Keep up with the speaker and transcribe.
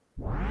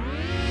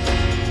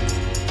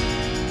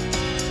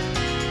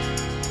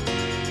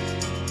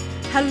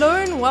Hello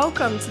and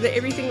welcome to the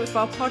Everything with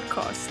Val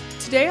podcast.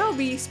 Today I'll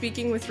be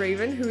speaking with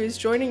Raven, who is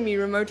joining me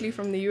remotely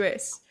from the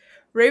US.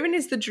 Raven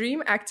is the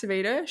Dream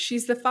Activator.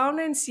 She's the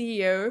founder and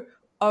CEO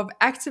of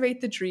Activate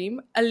the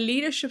Dream, a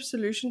leadership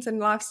solutions and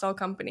lifestyle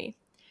company.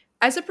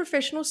 As a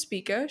professional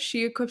speaker,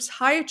 she equips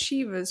high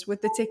achievers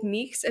with the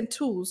techniques and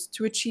tools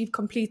to achieve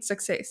complete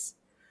success.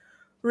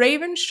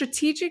 Raven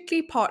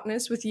strategically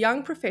partners with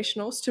young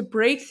professionals to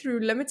break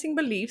through limiting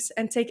beliefs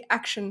and take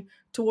action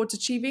towards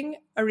achieving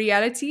a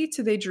reality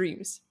to their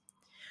dreams.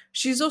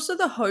 She's also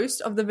the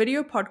host of the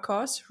video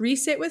podcast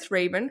Reset with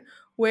Raven,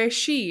 where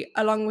she,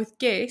 along with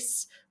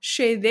guests,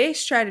 share their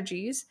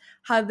strategies,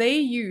 how they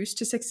use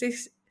to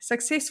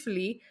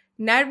successfully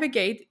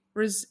navigate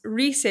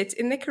resets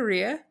in their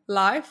career,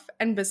 life,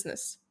 and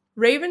business.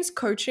 Raven's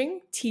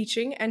coaching,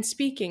 teaching, and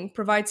speaking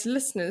provides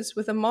listeners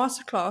with a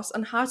masterclass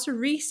on how to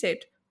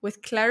reset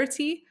with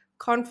clarity,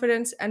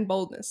 confidence, and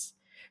boldness.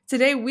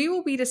 Today, we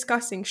will be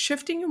discussing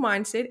shifting your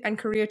mindset and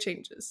career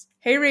changes.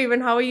 Hey,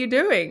 Raven, how are you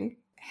doing?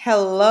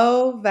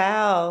 Hello,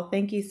 Val.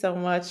 Thank you so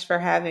much for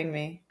having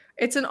me.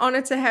 It's an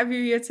honor to have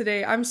you here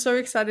today. I'm so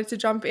excited to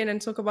jump in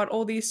and talk about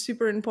all these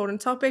super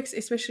important topics,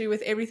 especially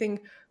with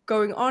everything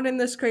going on in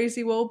this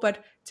crazy world.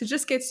 But to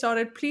just get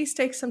started, please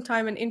take some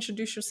time and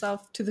introduce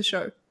yourself to the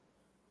show.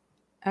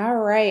 All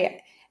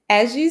right.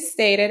 As you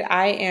stated,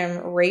 I am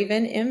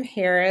Raven M.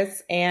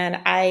 Harris and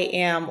I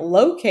am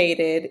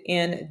located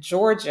in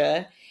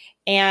Georgia.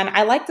 And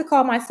I like to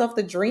call myself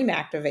the Dream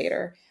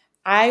Activator.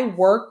 I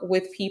work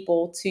with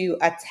people to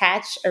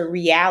attach a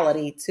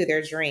reality to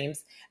their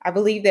dreams. I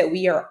believe that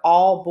we are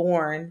all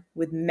born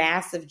with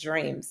massive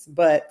dreams,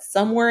 but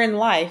somewhere in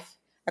life,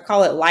 I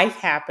call it life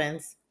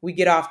happens, we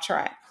get off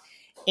track.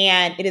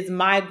 And it is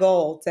my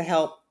goal to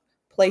help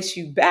place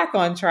you back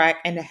on track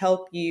and to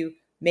help you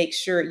make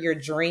sure your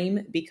dream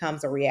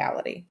becomes a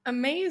reality.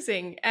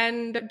 Amazing.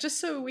 And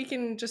just so we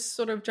can just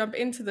sort of jump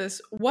into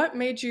this, what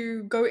made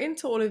you go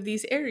into all of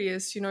these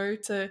areas,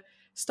 to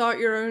start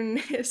your own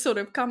sort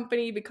of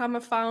company, become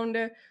a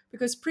founder?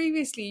 Because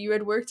previously you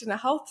had worked in the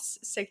health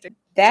sector.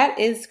 That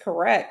is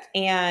correct.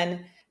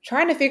 And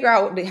trying to figure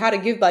out how to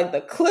give like the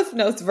Cliff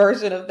Notes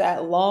version of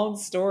that long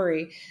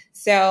story.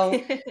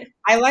 So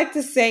I like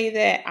to say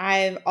that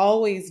I've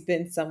always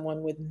been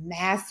someone with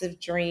massive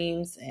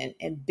dreams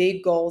and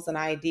big goals and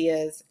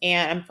ideas.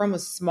 And I'm from a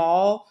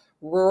small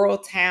rural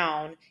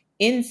town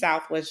in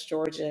Southwest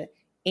Georgia.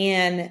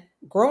 And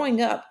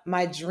growing up,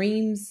 my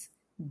dreams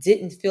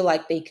didn't feel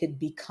like they could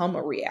become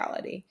a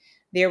reality.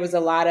 There was a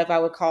lot of, I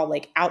would call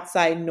like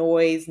outside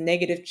noise,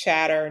 negative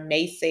chatter,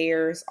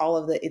 naysayers, all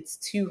of the it's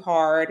too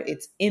hard,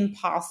 it's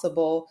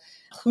impossible.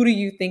 Who do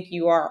you think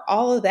you are?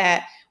 All of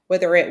that,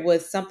 whether it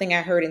was something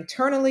I heard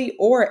internally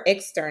or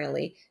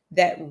externally,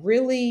 that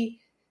really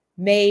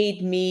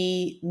made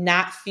me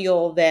not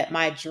feel that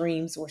my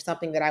dreams were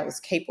something that I was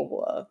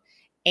capable of.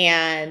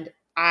 And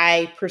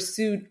I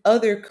pursued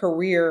other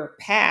career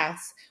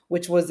paths,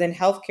 which was in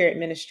healthcare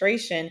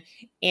administration.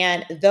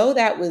 And though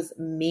that was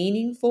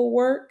meaningful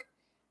work,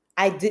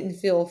 I didn't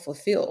feel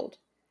fulfilled.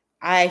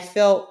 I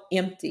felt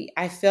empty.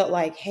 I felt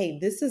like, hey,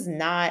 this is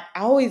not,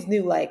 I always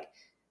knew like,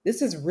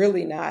 this is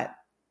really not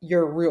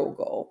your real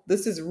goal.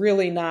 This is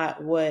really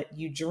not what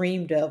you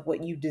dreamed of,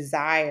 what you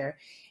desire.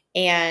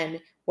 And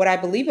what I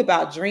believe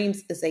about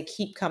dreams is they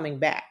keep coming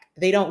back,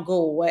 they don't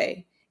go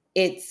away.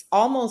 It's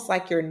almost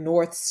like your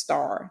North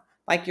Star,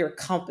 like your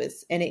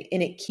compass, and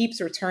it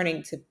keeps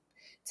returning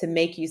to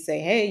make you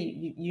say,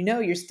 hey,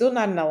 you're still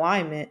not in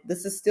alignment.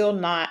 This is still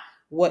not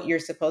what you're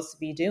supposed to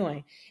be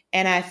doing.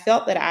 And I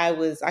felt that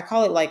I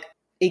call it like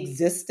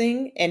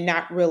existing and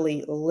not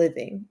really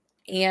living.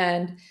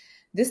 And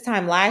this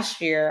time last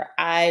year,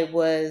 I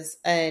was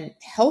a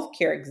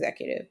healthcare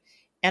executive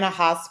in a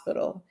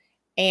hospital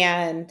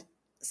and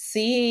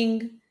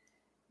seeing,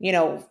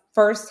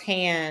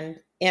 firsthand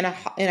in a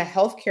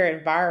healthcare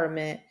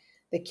environment,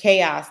 the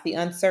chaos, the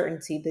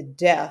uncertainty, the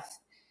death,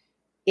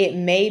 it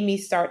made me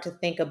start to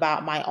think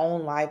about my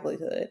own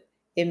livelihood.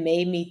 It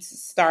made me to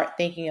start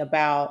thinking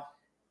about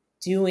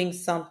doing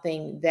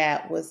something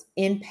that was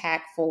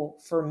impactful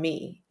for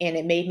me. And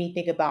it made me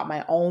think about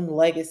my own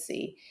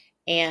legacy,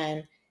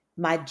 and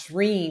my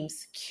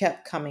dreams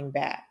kept coming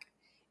back.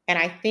 And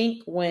I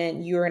think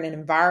when you're in an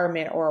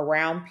environment or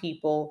around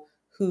people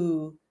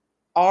who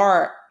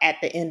are at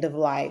the end of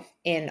life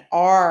and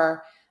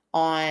are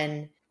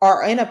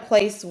in a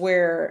place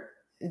where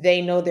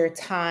they know their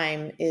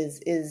time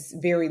is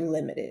very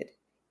limited,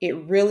 it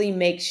really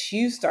makes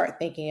you start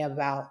thinking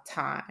about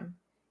time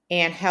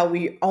and how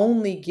we're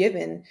only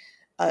given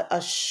a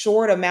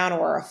short amount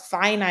or a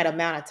finite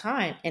amount of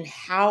time, and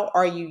how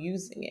are you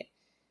using it.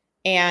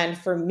 And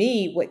for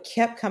me, what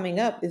kept coming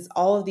up is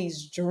all of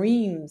these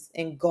dreams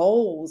and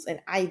goals and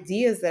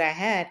ideas that I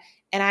had.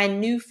 And I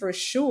knew for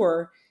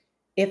sure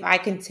if I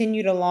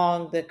continued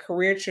along the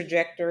career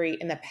trajectory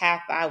and the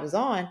path I was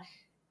on,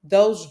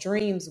 those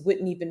dreams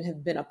wouldn't even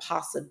have been a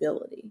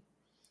possibility.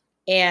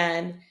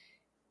 And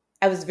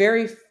I was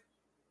very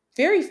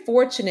very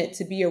fortunate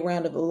to be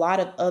around a lot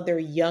of other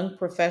young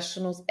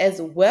professionals,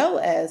 as well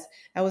as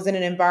I was in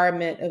an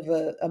environment of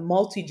a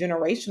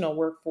multi-generational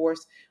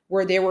workforce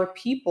where there were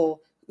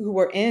people who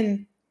were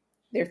in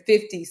their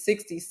 50s,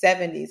 60s,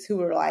 70s who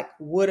were like,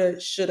 woulda,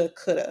 shoulda,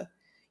 coulda.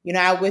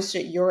 I wish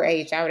at your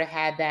age I would have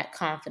had that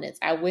confidence.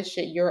 I wish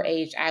at your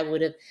age I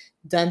would have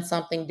done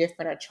something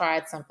different or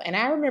tried something. And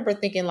I remember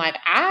thinking, like,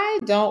 I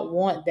don't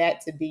want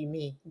that to be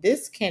me.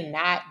 This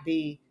cannot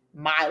be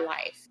my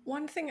life.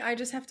 One thing I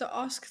just have to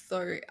ask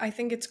though, I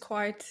think it's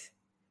quite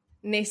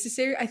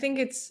necessary. I think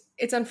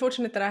it's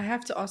unfortunate that I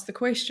have to ask the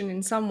question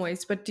in some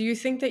ways, but do you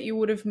think that you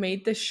would have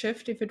made this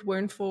shift if it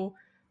weren't for,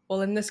 well,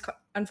 in this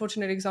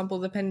unfortunate example,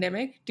 the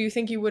pandemic? Do you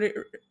think you would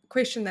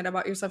question that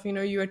about yourself?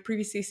 You had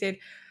previously said,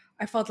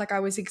 I felt like I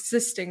was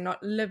existing,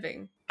 not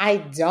living. I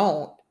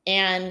don't.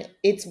 And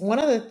it's one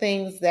of the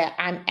things that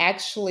I'm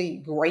actually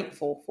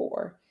grateful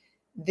for.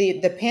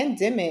 The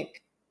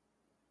pandemic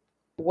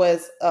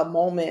was a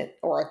moment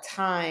or a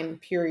time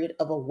period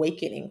of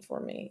awakening for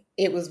me.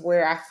 It was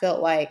where I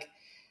felt like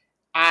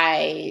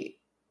I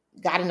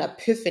got an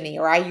epiphany,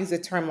 or I use a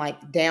term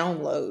like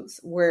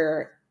downloads,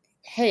 where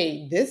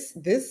hey, this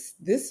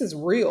is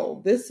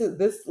real. This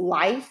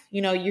life,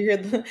 you hear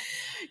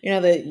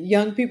the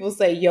young people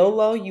say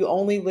YOLO, you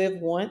only live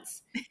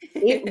once.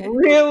 It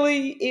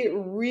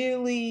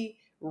really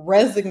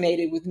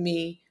resonated with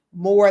me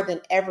more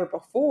than ever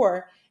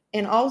before.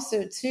 And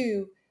also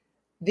too,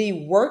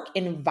 the work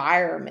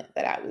environment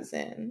that I was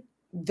in.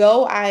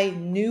 Though I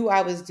knew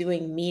I was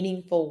doing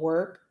meaningful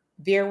work,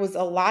 there was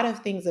a lot of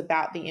things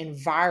about the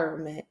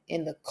environment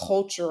and the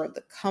culture of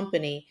the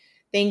company,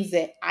 things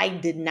that I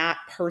did not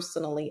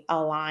personally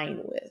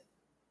align with.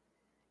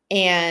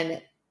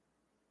 And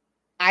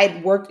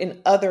I'd worked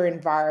in other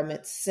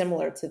environments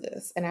similar to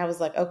this. And I was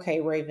like,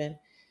 okay, Raven,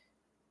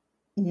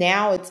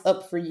 now it's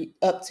up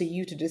to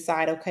you to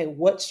decide, okay,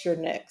 what's your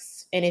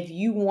next? And if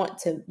you want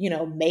to,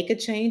 make a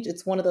change,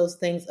 it's one of those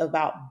things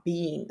about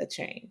being the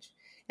change.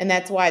 And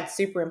that's why it's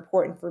super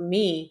important for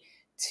me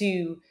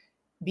to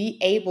be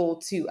able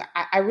to,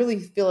 I really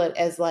feel it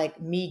as like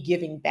me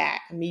giving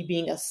back, me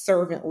being a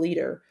servant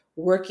leader,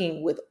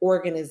 working with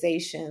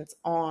organizations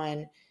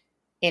on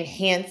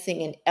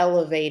enhancing and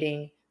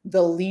elevating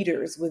the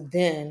leaders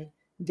within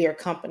their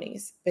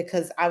companies,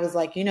 because I was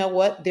like, you know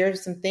what,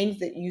 there's some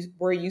things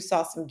where you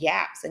saw some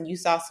gaps and you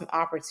saw some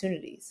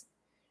opportunities.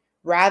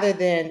 Rather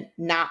than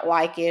not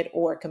like it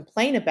or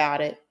complain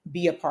about it,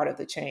 be a part of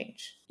the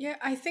change. Yeah,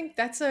 I think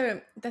that's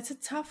a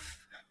tough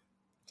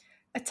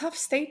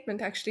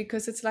statement actually,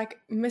 because it's like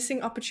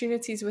missing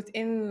opportunities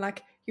within,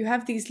 like, you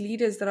have these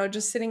leaders that are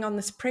just sitting on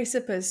this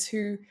precipice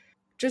who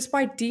just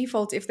by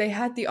default, if they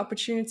had the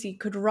opportunity,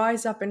 could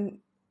rise up and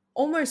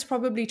almost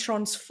probably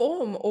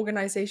transform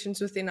organizations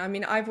within. I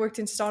mean, I've worked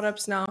in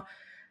startups now,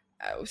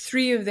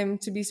 3 of them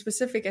to be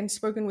specific, and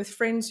spoken with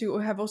friends who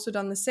have also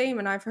done the same.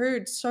 And I've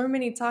heard so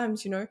many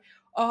times,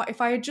 oh,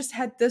 if I had just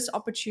had this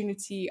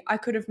opportunity, I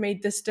could have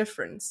made this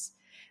difference.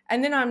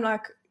 And then I'm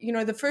like,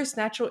 the first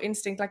natural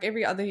instinct, like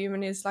every other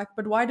human, is like,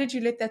 but why did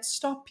you let that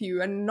stop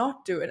you and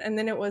not do it? And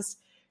then it was,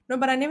 no,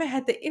 but I never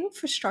had the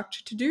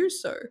infrastructure to do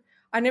so.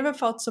 I never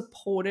felt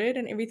supported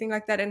and everything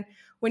like that. And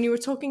when you were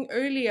talking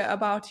earlier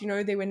about,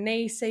 there were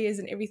naysayers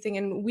and everything,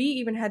 and we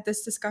even had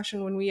this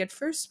discussion when we had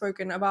first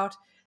spoken about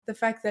the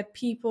fact that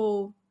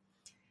people,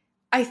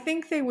 I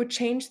think they would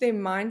change their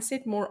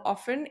mindset more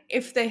often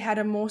if they had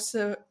a more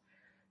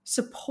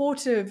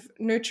supportive,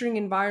 nurturing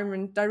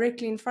environment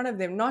directly in front of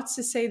them. Not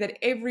to say that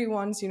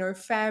everyone's,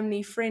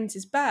 family, friends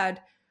is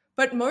bad,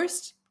 but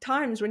most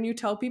times when you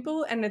tell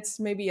people, and it's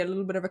maybe a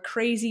little bit of a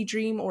crazy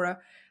dream or a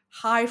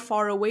high,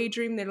 far away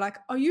dream, they're like,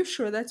 are you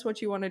sure that's what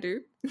you want to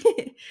do?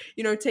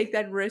 Take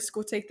that risk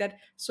or take that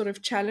sort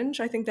of challenge.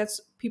 I think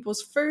that's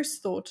people's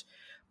first thought.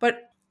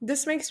 But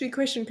this makes me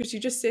question, because you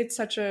just said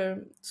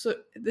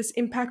this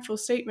impactful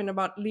statement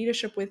about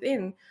leadership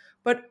within.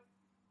 But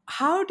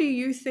how do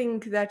you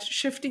think that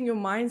shifting your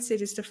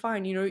mindset is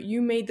defined?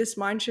 You made this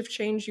mind shift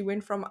change. You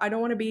went from, I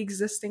don't want to be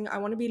existing, I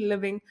want to be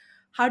living.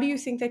 How do you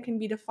think that can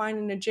be defined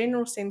in a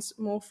general sense,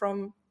 more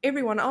from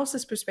everyone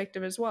else's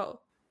perspective as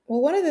well?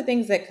 Well, one of the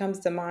things that comes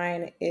to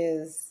mind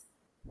is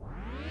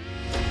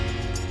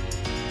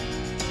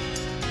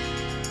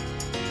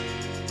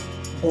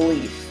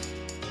belief.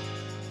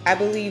 I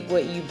believe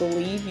what you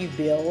believe, you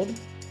build,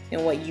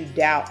 and what you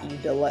doubt, you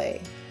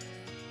delay.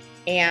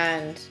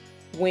 And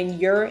when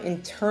your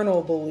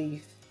internal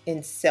belief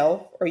in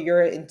self, or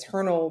your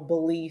internal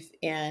belief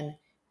in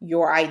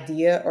your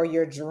idea or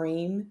your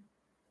dream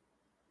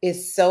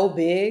is so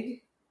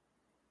big,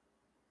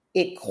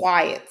 it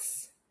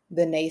quiets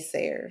the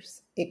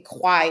naysayers, it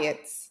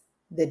quiets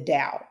the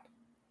doubt.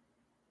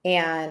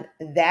 And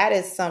that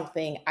is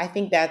something, I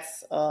think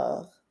that's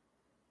a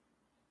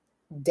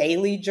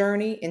daily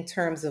journey in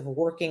terms of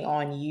working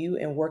on you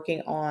and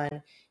working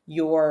on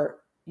your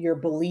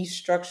belief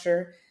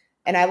structure.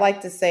 And I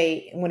like to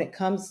say, when it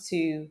comes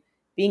to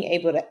being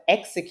able to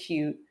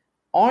execute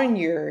on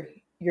your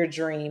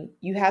dream,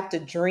 you have to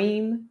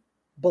dream,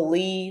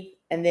 believe,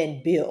 and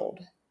then build.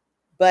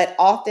 But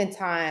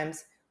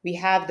oftentimes We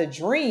have the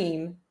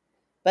dream,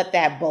 but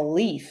that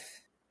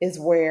belief is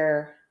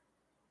where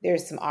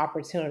there's some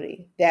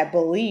opportunity. That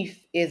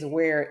belief is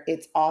where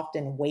it's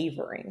often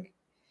wavering.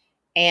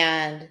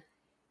 And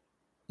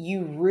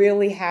you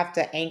really have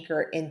to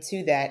anchor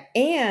into that.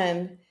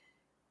 And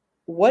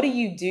what do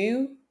you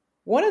do?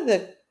 One of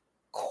the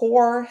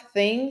core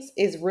things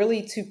is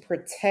really to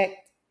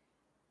protect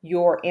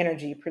your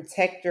energy,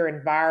 protect your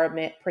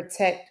environment,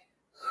 protect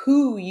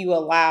who you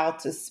allow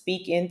to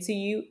speak into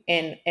you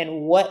and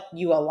what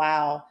you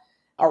allow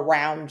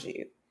around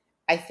you.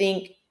 I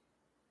think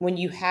when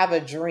you have a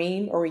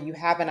dream or you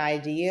have an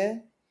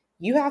idea,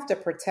 you have to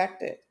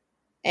protect it.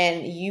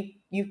 And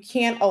you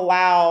can't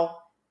allow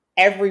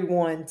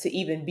everyone to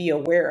even be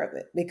aware of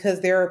it,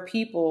 because there are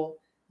people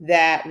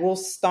that will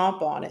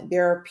stomp on it.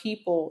 There are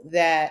people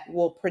that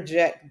will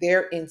project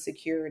their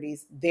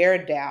insecurities,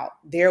 their doubt,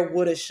 their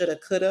woulda, shoulda,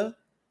 coulda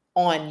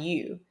on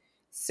you.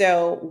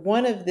 So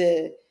one of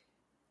the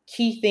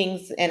key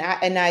things, and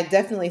I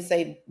definitely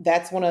say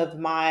that's one of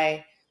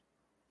my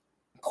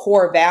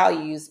core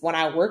values when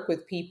I work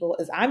with people,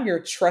 is I'm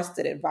your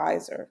trusted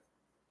advisor.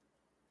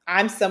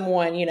 I'm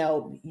someone,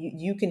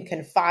 you can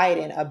confide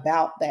in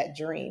about that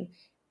dream.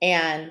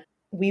 And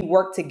we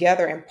work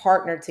together and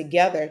partner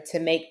together to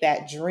make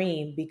that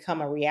dream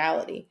become a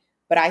reality.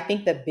 But I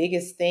think the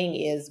biggest thing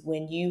is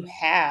when you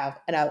have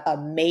a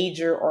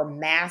major or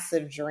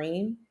massive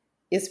dream,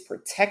 is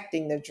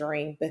protecting the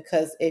dream.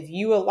 Because if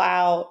you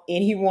allow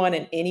anyone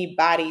and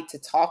anybody to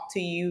talk to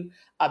you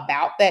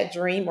about that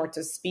dream or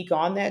to speak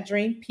on that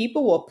dream,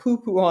 people will poo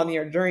poo on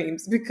your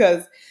dreams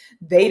because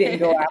they didn't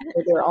go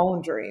after their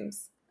own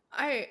dreams.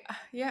 I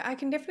Yeah, I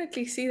can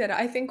definitely see that.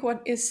 I think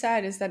what is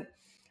sad is that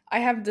I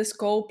have this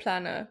goal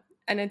planner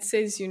and it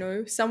says,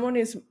 someone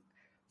is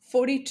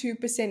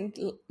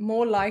 42%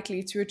 more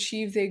likely to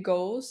achieve their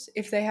goals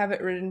if they have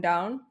it written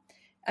down.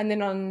 And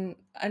then on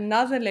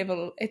another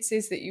level, it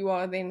says that you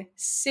are then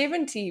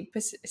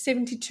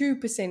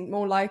 72%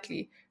 more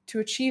likely to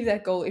achieve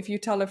that goal if you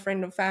tell a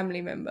friend or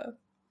family member.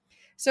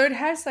 So it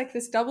has like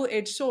this double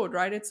edged sword,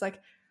 right? It's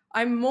like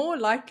I'm more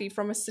likely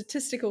from a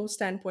statistical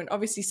standpoint.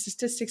 Obviously,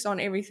 statistics on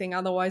everything.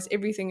 Otherwise,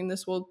 everything in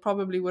this world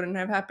probably wouldn't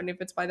have happened if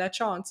it's by that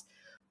chance.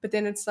 But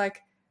then it's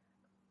like,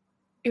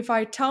 if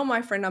I tell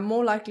my friend, I'm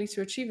more likely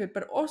to achieve it.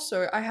 But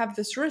also, I have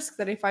this risk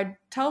that if I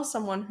tell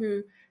someone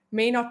who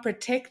may not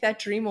protect that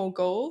dream or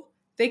goal,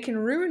 they can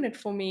ruin it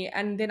for me.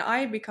 And then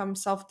I become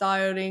self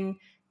dieting,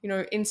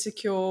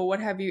 insecure, what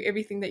have you,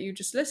 everything that you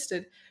just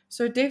listed.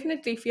 So it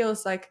definitely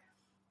feels like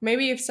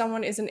maybe if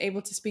someone isn't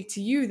able to speak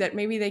to you, that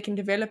maybe they can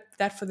develop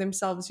that for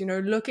themselves.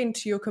 Look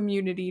into your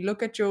community,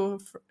 look at your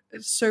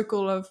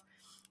circle of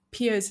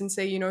peers and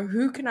say,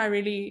 who can I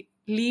really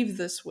leave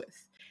this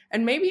with?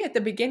 And maybe at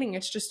the beginning,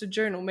 it's just a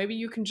journal. Maybe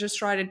you can just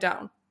write it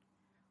down,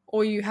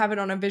 or you have it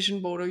on a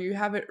vision board, or you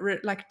have it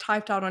like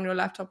typed out on your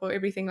laptop, or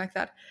everything like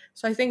that.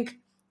 So I think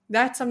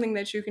that's something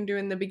that you can do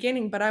in the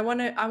beginning. But I want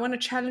to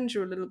challenge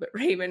you a little bit,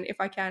 Raven,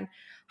 if I can.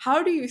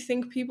 How do you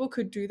think people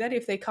could do that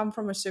if they come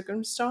from a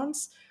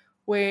circumstance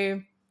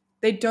where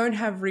they don't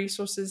have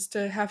resources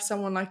to have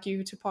someone like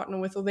you to partner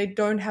with, or they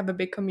don't have a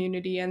big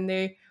community and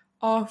they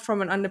are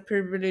from an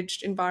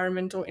underprivileged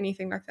environment or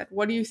anything like that?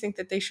 What do you think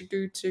that they should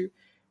do to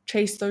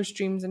chase those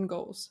dreams and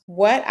goals?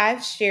 What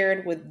I've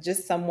shared with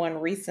just someone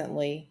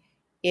recently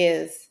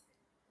is,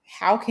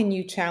 how can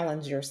you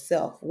challenge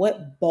yourself?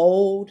 What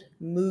bold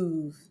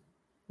move,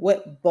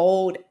 what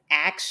bold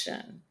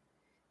action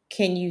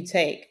can you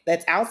take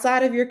that's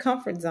outside of your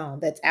comfort zone,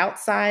 that's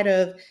outside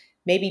of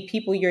maybe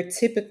people you're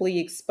typically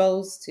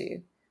exposed to?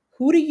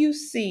 Who do you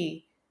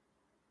see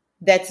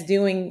that's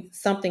doing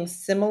something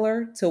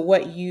similar to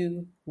what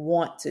you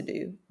want to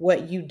do,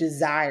 what you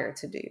desire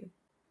to do,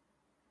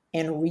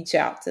 and reach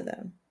out to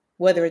them,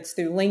 whether it's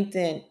through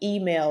LinkedIn,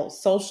 email,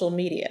 social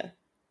media,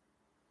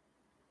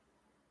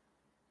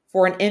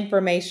 for an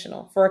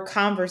informational, for a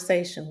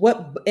conversation.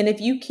 And if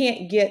you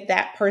can't get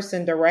that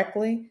person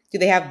directly, do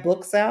they have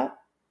books out?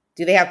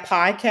 Do they have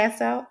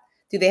podcasts out?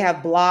 Do they have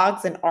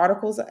blogs and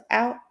articles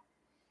out?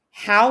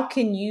 How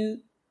can you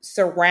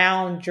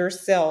surround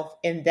yourself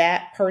in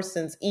that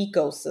person's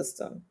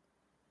ecosystem,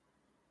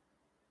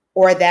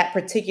 or that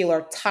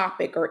particular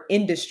topic or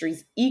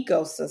industry's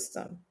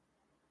ecosystem?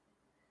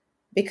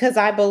 Because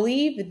I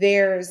believe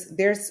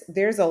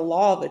there's a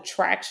law of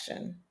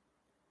attraction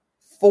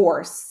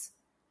force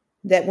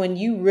that when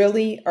you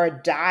really are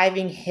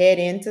diving head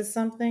into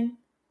something,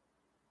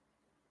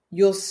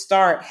 you'll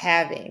start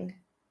having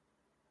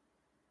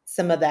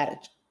some of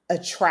that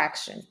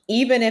attraction,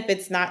 even if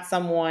it's not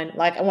someone.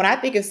 Like when I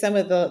think of some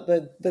of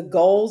the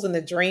goals and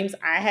the dreams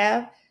I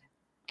have,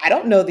 I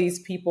don't know these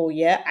people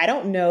yet. I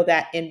don't know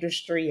that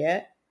industry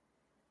yet.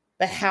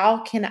 But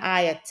how can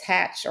I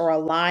attach or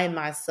align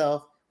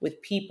myself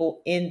with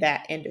people in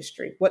that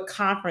industry? What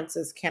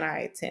conferences can I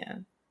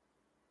attend?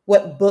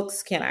 What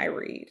books can I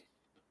read?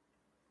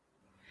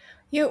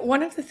 Yeah,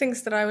 one of the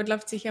things that I would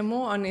love to hear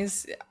more on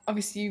is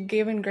obviously you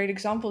gave in great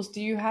examples.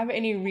 Do you have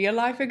any real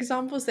life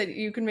examples that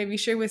you can maybe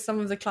share with some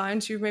of the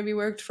clients you've maybe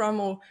worked from,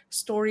 or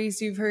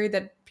stories you've heard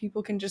that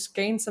people can just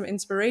gain some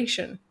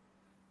inspiration?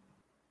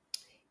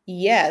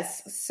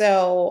 Yes.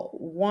 So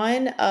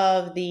one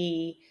of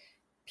the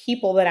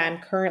people that I'm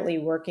currently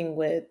working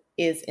with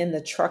is in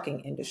the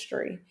trucking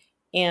industry.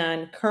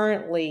 And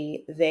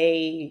currently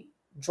they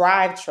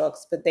drive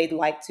trucks, but they'd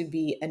like to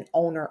be an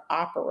owner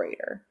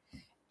operator.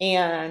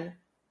 And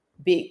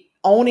be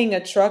owning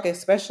a truck,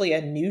 especially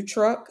a new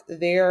truck,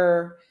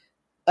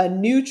 a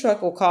new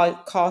truck will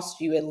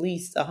cost you at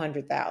least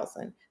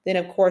 100,000. Then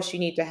of course you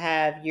need to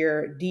have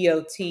your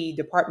DOT,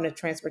 Department of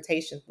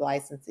Transportation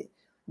licensing.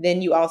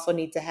 Then you also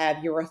need to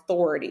have your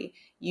authority.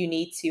 You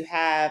need to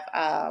have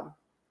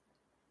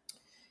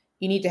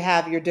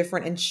your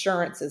different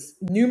insurances,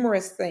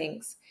 numerous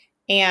things.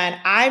 And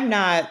I'm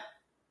not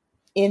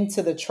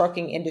into the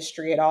trucking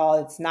industry at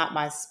all. It's not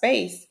my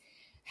space.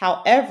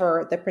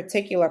 However, the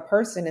particular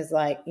person is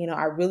like,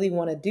 I really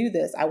want to do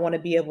this. I want to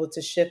be able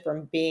to shift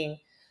from being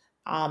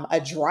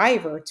a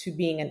driver to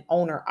being an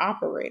owner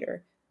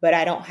operator, but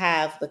I don't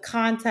have the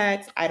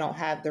contacts, I don't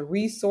have the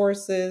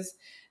resources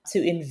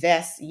to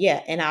invest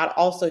yet. And I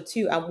also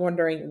too, I'm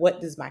wondering,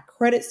 what does my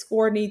credit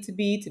score need to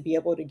be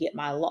able to get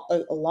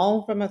a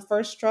loan from a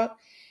first truck?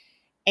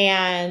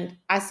 And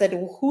I said,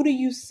 well, who do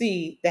you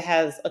see that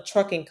has a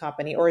trucking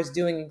company or is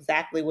doing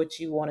exactly what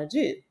you want to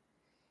do?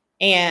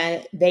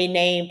 And they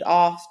named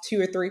off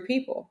two or three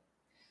people.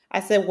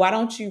 I said, why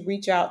don't you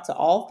reach out to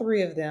all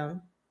three of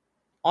them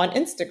on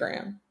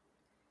Instagram?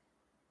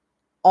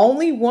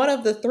 Only one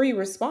of the three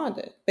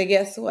responded. But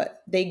guess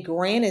what? They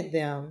granted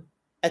them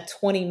a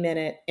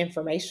 20-minute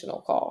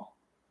informational call.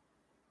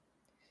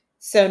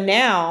 So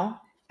now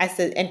I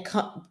said, and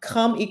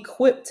come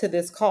equipped to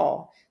this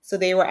call. So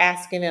they were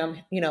asking them,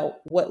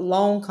 what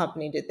loan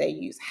company did they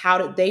use? How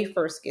did they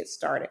first get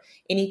started?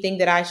 Anything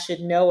that I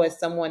should know as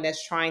someone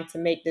that's trying to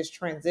make this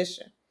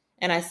transition?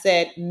 And I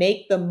said,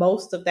 make the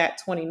most of that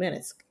 20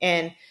 minutes.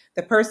 And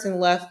the person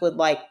left with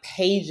like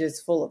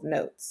pages full of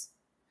notes.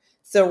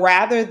 So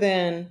rather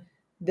than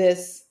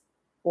this,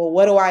 well,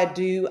 what do I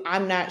do?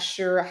 I'm not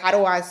sure. How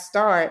do I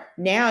start?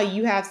 Now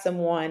you have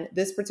someone,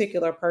 this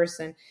particular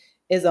person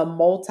is a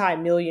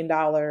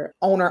multi-million-dollar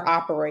owner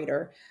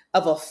operator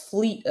of a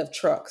fleet of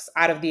trucks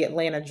out of the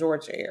Atlanta,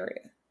 Georgia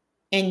area.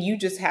 And you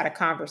just had a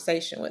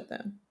conversation with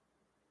them.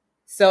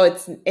 So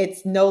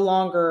it's no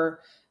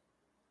longer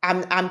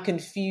I'm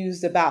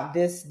confused about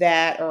this,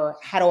 that, or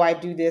how do I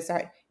do this?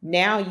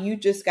 Now you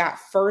just got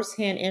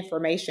firsthand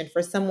information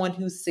for someone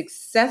who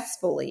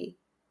successfully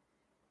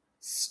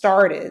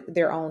started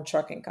their own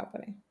trucking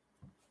company.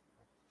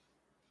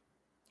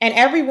 And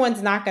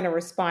everyone's not going to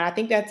respond. I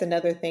think that's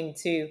another thing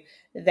too,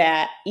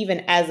 that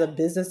even as a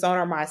business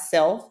owner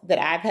myself, that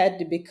I've had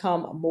to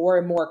become more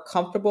and more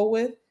comfortable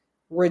with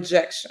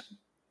rejection.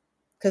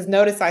 Because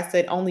notice I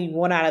said only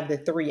one out of the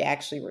three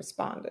actually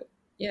responded.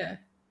 Yeah.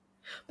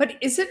 But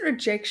is it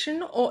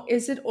rejection, or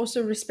is it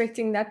also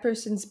respecting that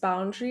person's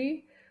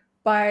boundary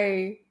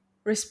by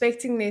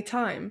respecting their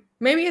time?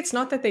 Maybe it's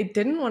not that they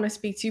didn't want to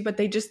speak to you, but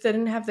they just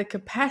didn't have the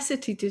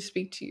capacity to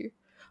speak to you.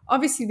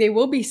 Obviously, there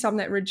will be some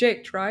that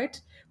reject, right?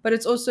 But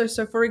it's also,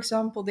 so for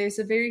example, there's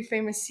a very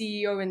famous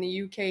CEO in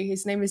the UK.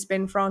 His name is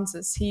Ben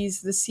Francis.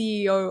 He's the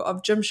CEO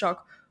of Gymshark,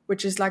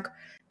 which is like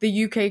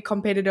the UK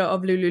competitor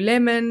of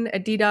Lululemon,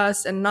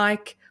 Adidas, and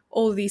Nike,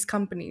 all these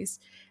companies.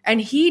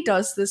 And he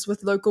does this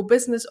with local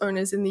business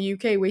owners in the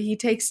UK, where he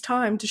takes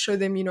time to show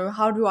them,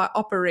 how do I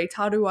operate?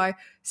 How do I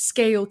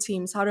scale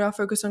teams? How do I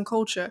focus on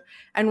culture?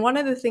 And one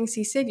of the things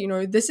he said,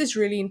 this is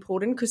really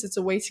important because it's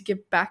a way to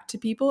give back to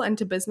people and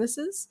to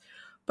businesses.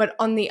 But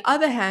on the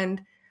other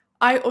hand,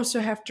 I also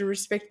have to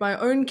respect my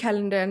own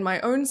calendar and my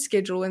own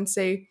schedule and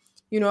say,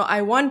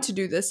 I want to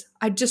do this.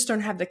 I just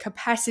don't have the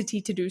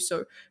capacity to do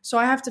so. So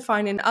I have to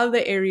find in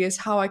other areas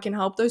how I can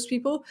help those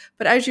people.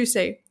 But as you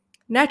say,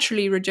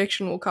 naturally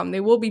rejection will come.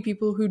 There will be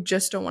people who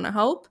just don't want to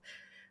help,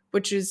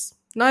 which is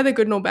neither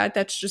good nor bad.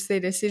 That's just their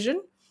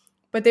decision.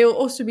 But there will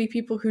also be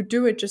people who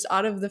do it just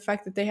out of the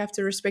fact that they have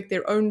to respect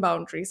their own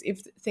boundaries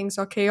if things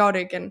are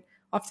chaotic. And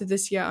after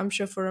this year, I'm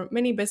sure for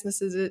many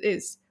businesses it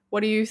is.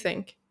 What do you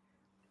think?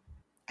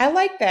 I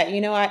like that.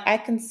 I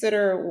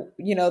consider,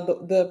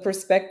 the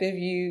perspective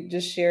you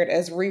just shared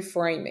as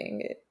reframing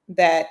it,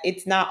 that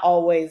it's not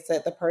always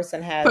that the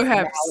person has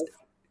Perhaps. malice.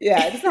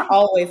 Yeah, it's not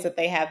always that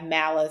they have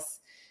malice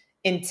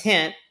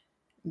intent.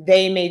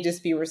 They may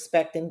just be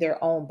respecting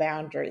their own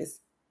boundaries.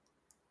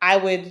 I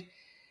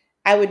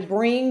would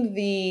bring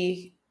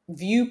the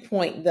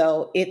viewpoint,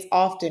 though, it's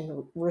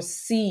often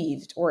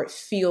received or it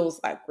feels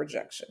like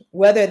rejection,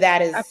 whether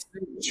that is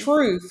Absolutely.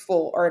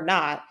 truthful or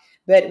not.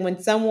 But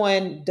when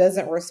someone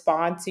doesn't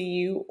respond to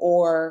you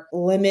or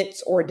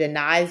limits or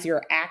denies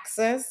your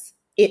access,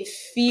 it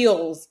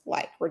feels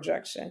like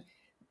rejection.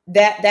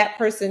 That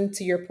person,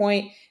 to your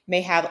point,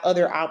 may have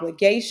other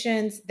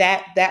obligations.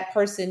 That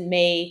person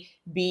may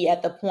be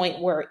at the point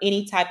where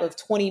any type of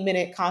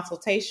 20-minute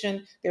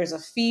consultation, there's a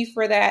fee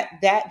for that.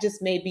 That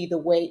just may be the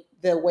way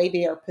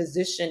they are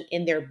positioned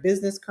in their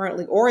business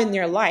currently or in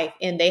their life.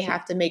 And they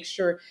have to make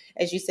sure,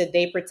 as you said,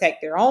 they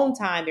protect their own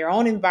time, their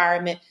own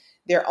environment,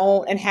 their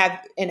own, and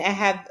have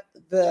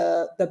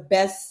the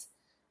best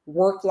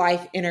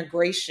work-life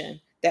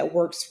integration that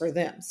works for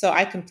them. So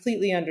I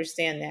completely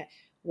understand that.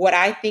 What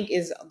I think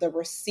is the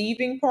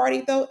receiving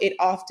party, though, it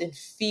often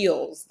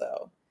feels,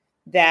 though,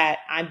 that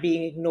I'm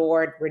being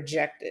ignored,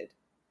 rejected.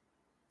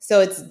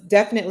 So it's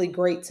definitely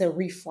great to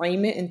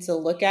reframe it and to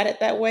look at it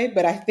that way.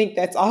 But I think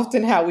that's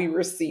often how we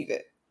receive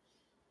it.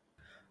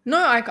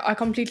 No, I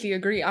completely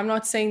agree. I'm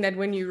not saying that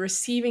when you're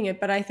receiving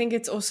it, but I think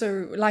it's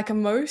also like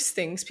most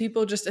things,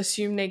 people just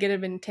assume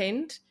negative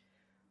intent,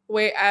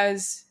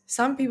 whereas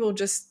some people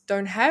just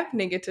don't have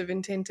negative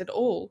intent at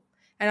all.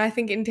 And I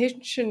think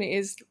intention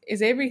is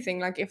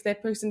everything. Like if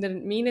that person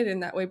didn't mean it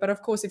in that way, but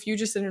of course, if you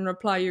just didn't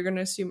reply, you're going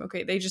to assume,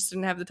 okay, they just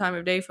didn't have the time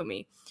of day for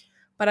me.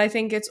 But I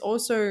think it's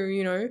also,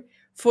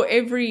 for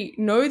every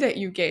no that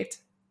you get,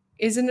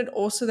 isn't it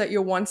also that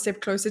you're one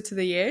step closer to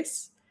the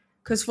yes?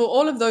 Because for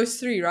all of those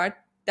three, right,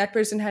 that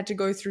person had to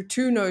go through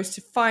two no's to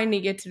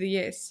finally get to the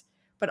yes.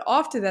 But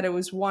after that, it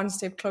was one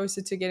step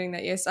closer to getting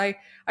that yes. I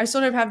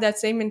sort of have that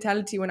same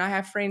mentality when I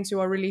have friends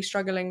who are really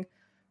struggling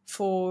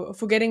for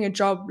getting a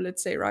job,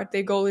 let's say, right?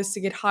 Their goal is to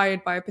get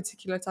hired by a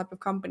particular type of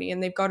company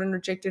and they've gotten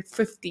rejected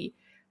 50,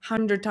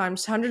 100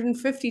 times,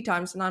 150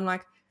 times. And I'm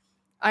like,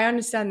 I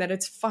understand that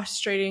it's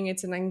frustrating,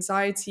 it's an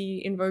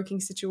anxiety invoking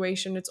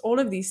situation, it's all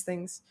of these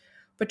things.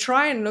 But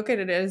try and look at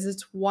it as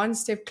it's one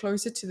step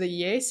closer to the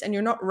yes, and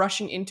you're not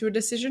rushing into a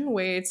decision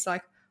where it's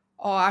like,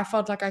 oh, I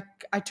felt like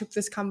I took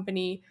this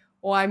company,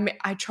 or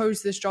I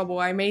chose this job,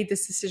 or I made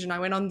this decision, I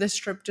went on this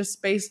trip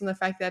just based on the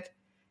fact that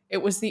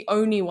it was the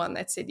only one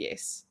that said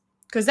yes.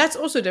 Because that's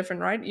also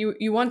different, right?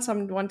 You want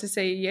someone to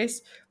say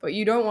yes, but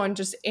you don't want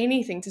just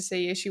anything to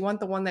say yes. You want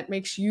the one that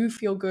makes you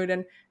feel good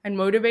and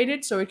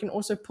motivated, so it can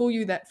also pull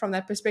you that from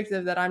that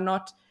perspective that I'm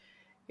not,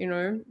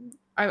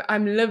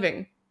 I'm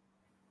living.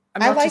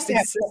 I'm I not like just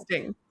that.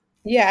 existing.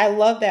 Yeah, I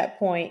love that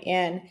point.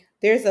 And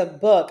there's a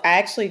book. I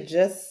actually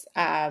just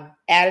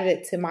added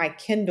it to my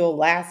Kindle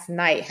last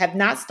night. Have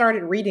not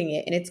started reading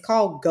it, and it's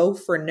called Go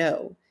for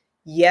No.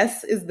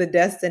 Yes is the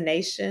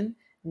destination.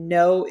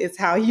 No is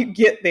how you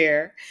get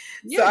there.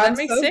 So Yeah, that I'm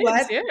makes so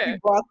glad sense. that Yeah. you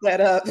brought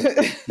that up.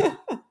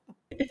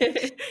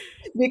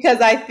 Because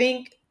I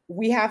think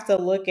we have to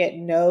look at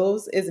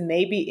no's as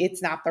maybe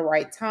it's not the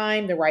right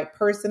time, the right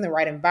person, the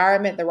right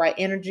environment, the right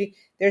energy.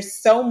 There's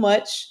so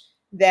much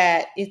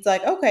that it's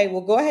like, okay,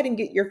 well, go ahead and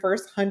get your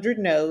first 100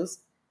 no's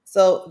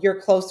so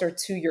you're closer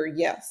to your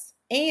yes.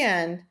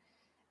 And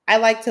I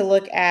like to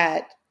look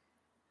at,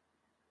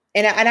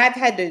 and I've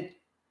had to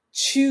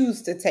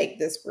choose to take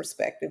this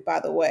perspective, by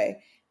the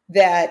way,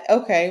 that,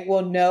 okay,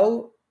 well,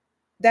 no,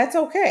 that's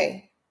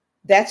okay.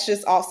 That's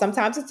just all.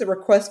 Sometimes it's a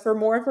request for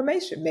more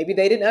information. Maybe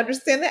they didn't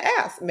understand the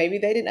ask. Maybe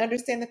they didn't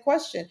understand the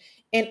question.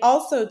 And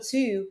also,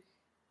 too,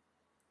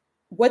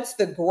 what's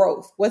the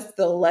growth? What's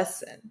the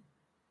lesson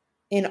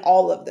in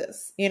all of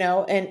this?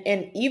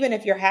 And even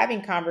if you're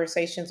having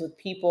conversations with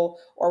people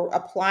or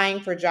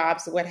applying for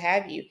jobs, what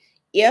have you,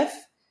 if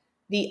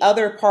the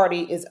other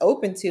party is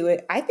open to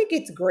it, I think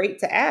it's great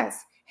to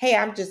ask, hey,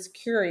 I'm just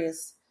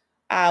curious,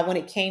 when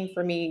it came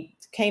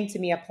to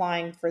me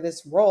applying for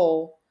this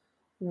role,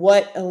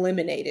 what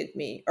eliminated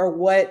me, or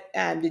what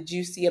did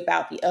you see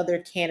about the other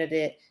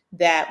candidate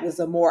that was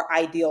a more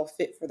ideal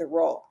fit for the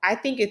role? I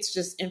think it's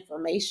just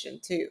information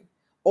too.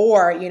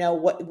 Or,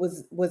 what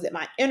was it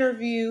my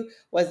interview?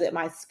 Was it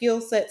my skill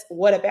sets?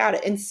 What about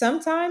it? And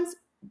sometimes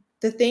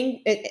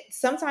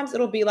sometimes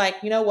it'll be like,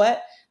 you know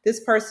what? This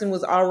person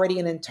was already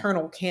an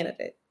internal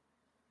candidate.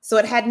 So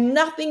it had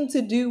nothing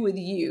to do with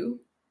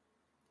you.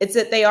 It's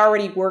that they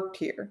already worked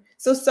here.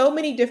 So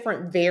many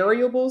different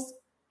variables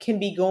can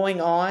be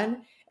going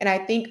on. And I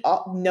think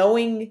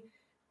knowing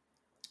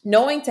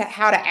to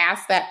how to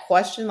ask that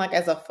question, like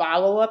as a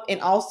follow-up,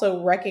 and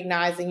also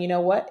recognizing, you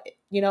know what,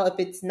 if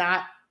it's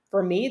not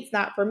for me, it's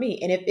not for me.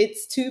 And if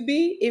it's to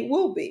be, it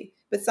will be.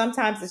 But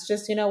sometimes it's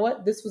just, you know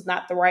what, this was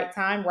not the right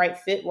time, right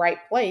fit, right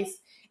place.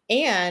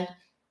 And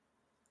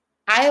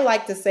I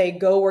like to say,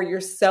 go where you're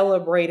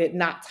celebrated,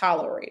 not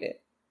tolerated.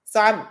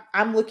 So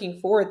I'm looking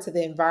forward to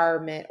the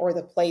environment or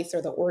the place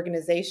or the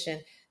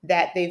organization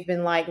that they've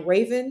been like,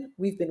 Raven,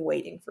 we've been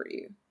waiting for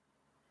you.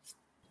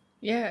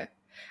 Yeah.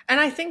 And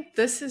I think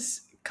this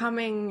is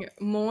coming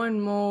more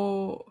and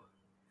more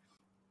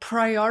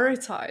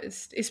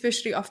prioritized,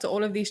 especially after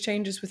all of these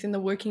changes within the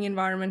working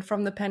environment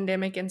from the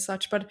pandemic and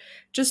such. But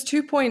just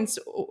 2 points.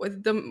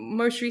 The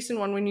most recent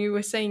one, when you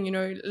were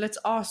saying, let's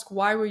ask,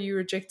 why were you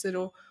rejected,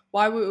 or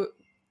why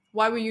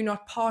were you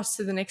not passed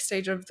to the next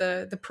stage of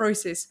the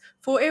process,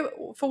 for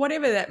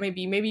whatever that may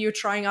be. Maybe you're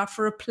trying out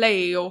for a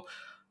play, or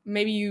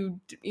maybe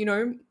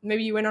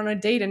maybe you went on a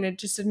date and it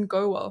just didn't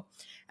go well.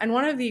 And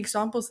one of the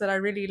examples that I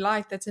really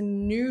like, that's a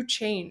new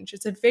change,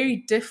 it's a very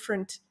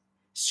different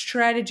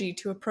strategy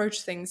to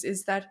approach things,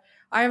 is that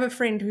I have a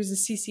friend who's a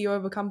CCO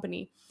of a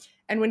company,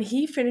 And when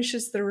he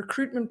finishes the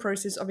recruitment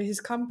process of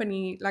his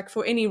company, like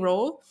for any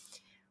role,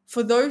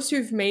 for those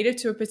who've made it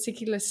to a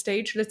particular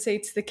stage, let's say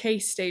it's the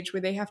case stage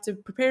where they have to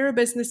prepare a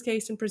business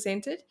case and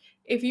present it.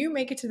 If you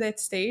make it to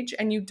that stage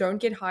and you don't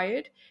get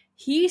hired,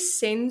 he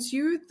sends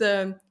you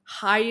the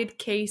hired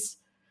case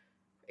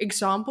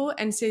example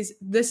and says,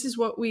 this is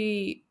what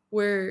we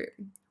were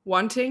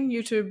wanting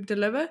you to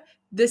deliver.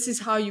 This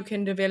is how you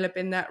can develop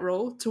in that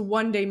role to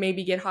one day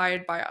maybe get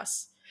hired by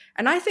us.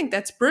 And I think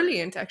that's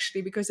brilliant,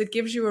 actually, because it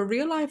gives you a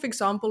real life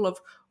example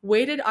of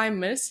where did I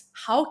miss?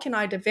 How can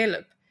I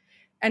develop?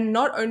 And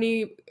not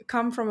only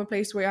come from a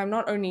place where I'm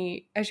not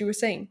only, as you were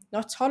saying,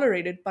 not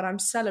tolerated, but I'm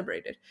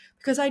celebrated.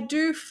 Because I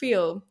do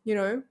feel,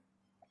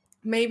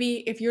 maybe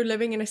if you're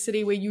living in a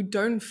city where you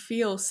don't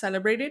feel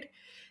celebrated,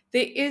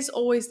 there is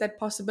always that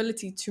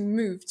possibility to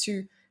move,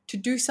 to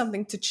do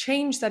something, to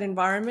change that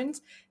environment,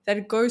 that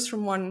it goes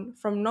from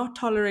not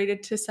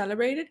tolerated to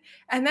celebrated.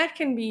 And that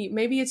can be,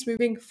 maybe it's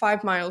moving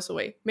 5 miles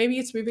away, maybe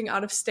it's moving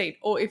out of state,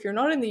 or if you're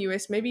not in the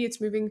US, maybe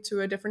it's moving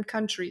to a different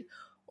country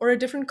or a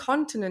different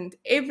continent,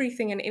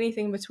 everything and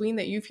anything in between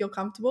that you feel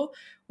comfortable,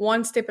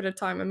 one step at a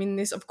time. I mean,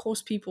 there's of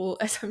course people,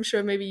 as I'm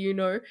sure maybe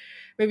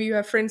maybe you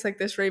have friends like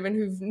this, Raven,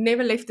 who've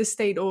never left the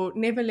state or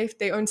never left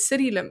their own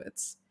city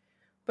limits.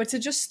 But to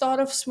just start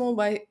off small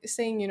by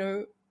saying,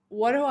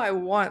 what do I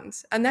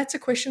want? And that's a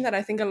question that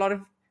I think a lot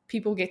of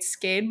people get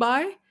scared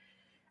by.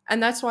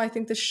 And that's why I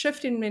think the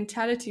shift in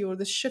mentality or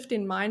the shift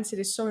in mindset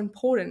is so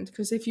important.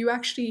 Because if you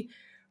actually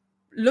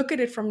look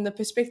at it from the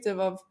perspective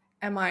of,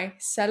 am I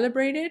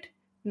celebrated,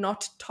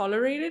 not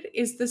tolerated?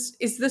 Is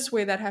this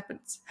where that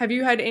happens? Have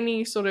you had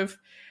any sort of,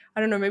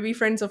 I don't know, maybe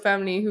friends or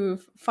family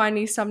who've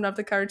finally summoned up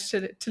the courage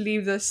to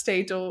leave the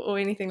state or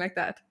anything like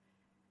that?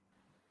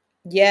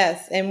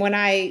 Yes. And when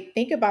I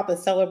think about the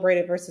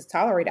celebrated versus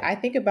tolerated, I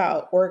think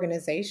about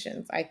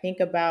organizations, I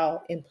think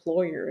about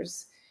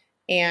employers,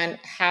 and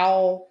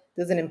how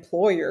does an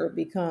employer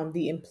become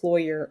the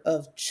employer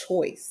of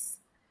choice,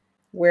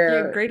 Yeah,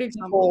 where great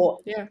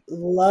example. people Yeah.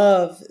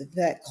 love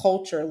that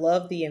culture,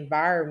 love the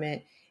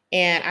environment.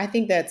 And I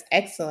think that's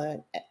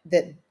excellent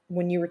that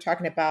when you were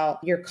talking about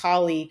your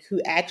colleague who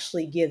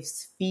actually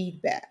gives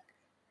feedback.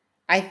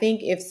 I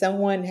think if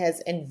someone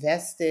has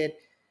invested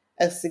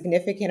a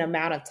significant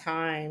amount of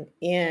time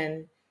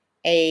in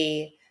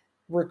a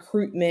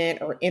recruitment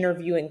or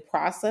interviewing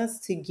process,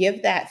 to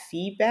give that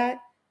feedback,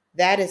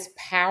 that is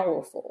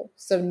powerful.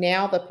 So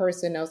now the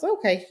person knows,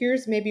 okay,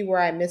 here's maybe where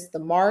I missed the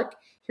mark.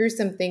 Here's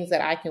some things that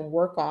I can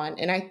work on.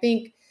 And I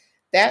think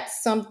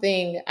that's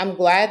something I'm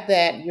glad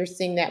that you're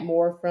seeing that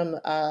more from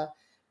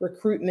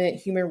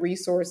recruitment, human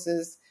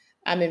resources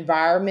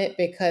environment,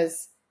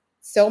 because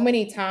so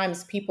many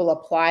times people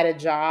apply to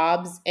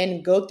jobs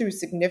and go through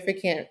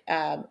significant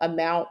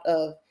amount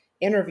of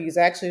interviews.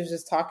 I actually was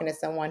just talking to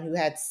someone who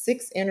had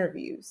 6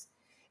 interviews,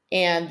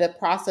 and the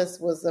process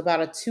was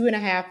about a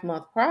 2.5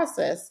 month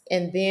process,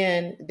 and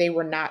then they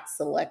were not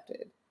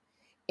selected.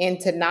 And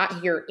to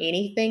not hear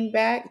anything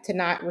back, to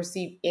not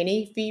receive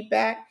any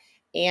feedback,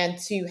 and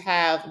to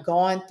have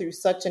gone through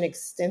such an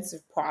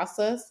extensive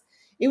process,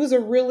 it was a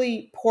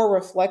really poor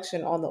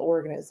reflection on the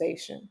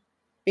organization,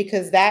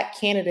 because that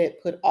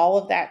candidate put all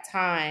of that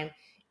time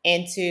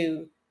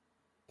into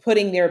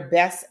putting their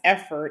best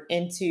effort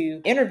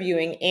into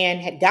interviewing and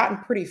had gotten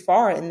pretty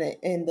far in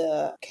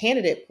the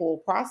candidate pool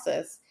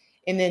process,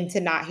 and then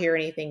to not hear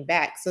anything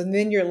back. So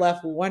then you're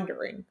left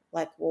wondering,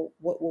 like,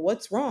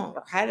 what's wrong,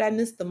 or how did I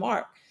miss the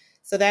mark?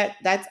 So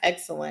that's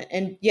excellent.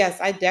 And yes,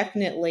 I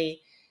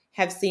definitely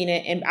have seen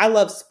it. And I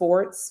love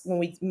sports. When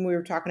we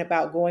were talking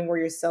about going where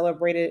you're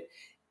celebrated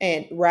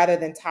and rather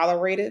than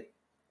tolerated,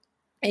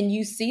 and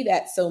you see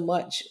that so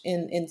much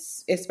in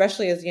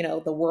especially as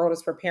the world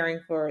is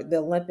preparing for the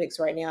Olympics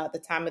right now at the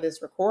time of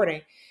this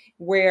recording,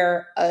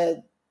 where a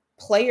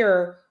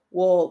player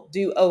will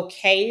do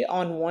okay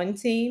on one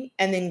team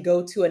and then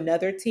go to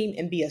another team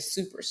and be a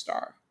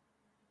superstar,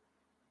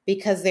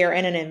 because they're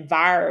in an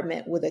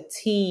environment with a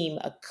team,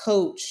 a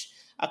coach,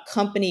 a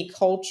company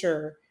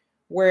culture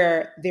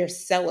where they're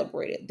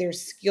celebrated, their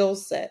skill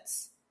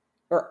sets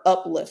are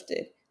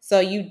uplifted. So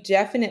you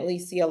definitely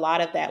see a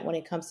lot of that when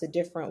it comes to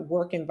different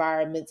work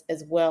environments,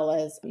 as well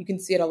as you can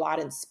see it a lot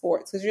in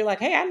sports, because you're like,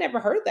 hey, I never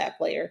heard that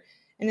player.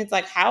 And it's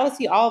like, how is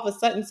he all of a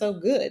sudden so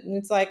good? And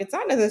it's like, it's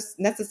not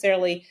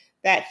necessarily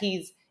that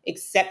he's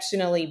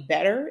exceptionally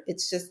better.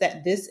 It's just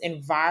that this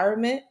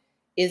environment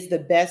is the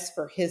best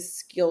for his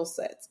skill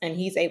sets, and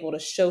he's able to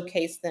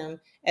showcase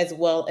them, as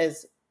well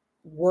as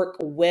work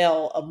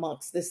well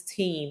amongst this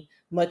team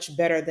much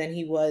better than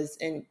he was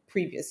in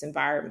previous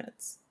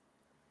environments.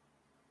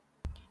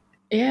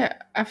 Yeah,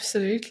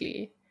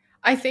 absolutely.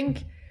 I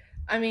think,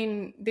 I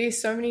mean,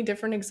 there's so many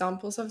different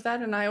examples of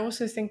that. And I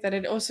also think that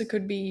it also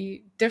could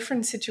be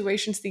different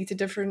situations lead to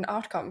different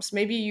outcomes.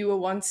 Maybe you were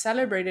once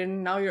celebrated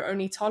and now you're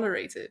only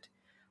tolerated.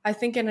 I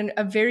think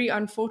a very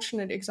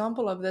unfortunate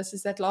example of this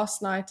is that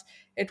last night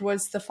it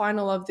was the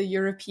final of the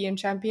European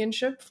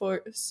Championship.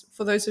 For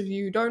those of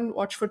you who don't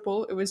watch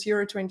football, it was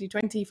Euro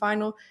 2020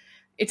 final,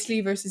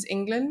 Italy versus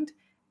England.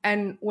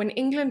 And when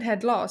England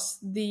had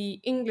lost, the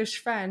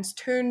English fans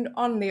turned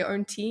on their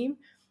own team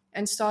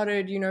and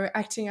started,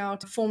 acting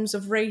out forms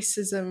of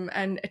racism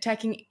and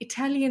attacking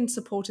Italian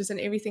supporters and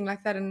everything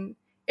like that. And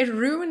it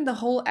ruined the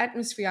whole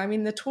atmosphere. I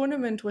mean, the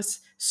tournament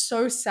was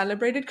so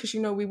celebrated because,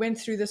 we went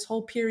through this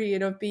whole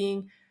period of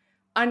being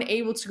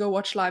unable to go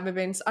watch live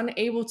events,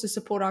 unable to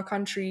support our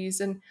countries,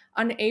 and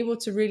unable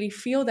to really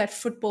feel that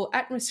football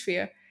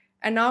atmosphere.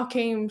 And now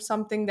came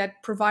something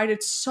that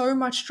provided so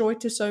much joy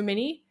to so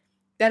many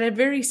that a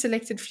very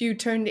selected few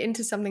turned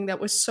into something that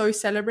was so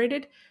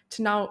celebrated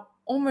to now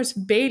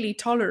almost barely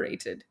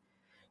tolerated.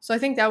 So I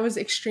think that was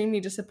extremely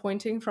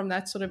disappointing from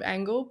that sort of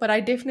angle. But I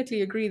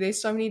definitely agree.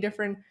 There's so many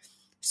different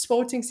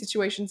sporting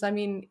situations. I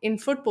mean, in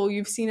football,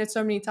 you've seen it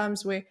so many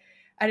times where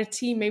at a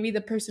team, maybe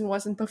the person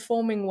wasn't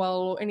performing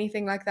well or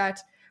anything like that.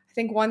 I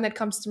think one that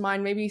comes to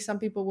mind, maybe some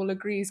people will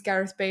agree, is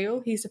Gareth Bale.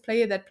 He's a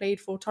player that played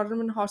for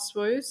Tottenham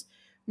Hotspurs,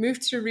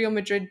 moved to Real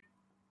Madrid,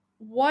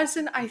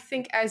 wasn't, I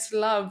think, as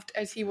loved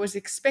as he was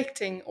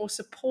expecting or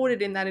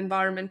supported in that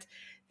environment,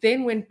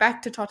 then went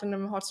back to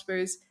Tottenham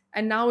Hotspurs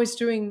and now is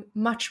doing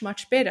much,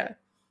 much better.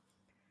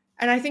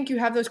 And I think you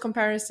have those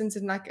comparisons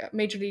in like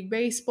Major League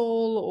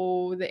Baseball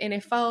or the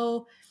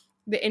NFL,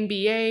 the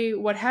NBA,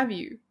 what have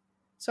you.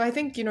 So I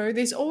think,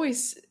 there's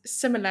always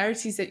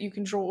similarities that you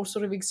can draw or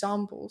sort of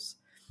examples.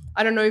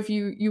 I don't know if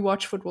you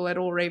watch football at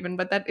all, Raven,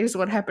 but that is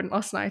what happened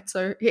last night.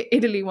 So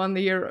Italy won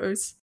the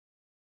Euros.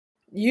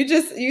 You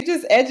just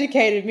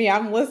educated me.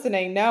 I'm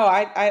listening. No,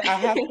 I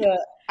have to.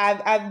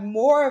 I'm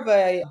more of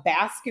a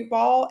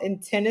basketball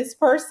and tennis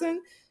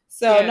person,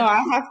 so no, Yeah.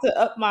 I have to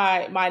up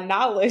my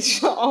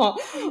knowledge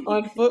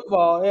on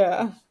football.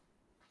 Yeah.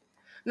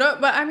 No,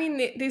 but I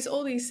mean, there's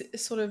all these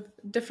sort of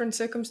different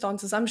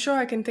circumstances. I'm sure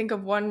I can think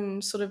of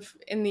one sort of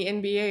in the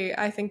NBA.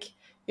 I think,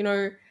 you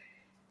know,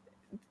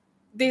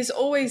 there's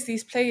always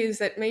these players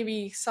that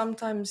maybe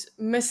sometimes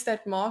miss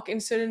that mark in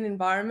certain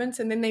environments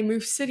and then they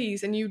move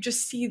cities and you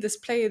just see this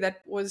player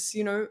that was,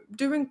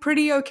 doing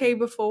pretty okay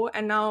before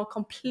and now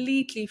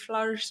completely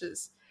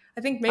flourishes.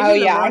 I think Oh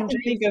maybe yeah, I LeBron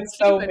can think James of in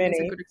so Cleveland is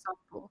a many. good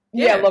example.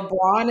 Yeah, Yeah.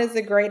 LeBron is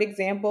a great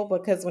example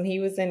because when he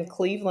was in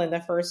Cleveland the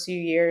first few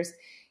years,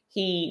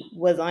 he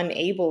was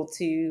unable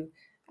to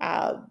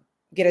uh,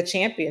 get a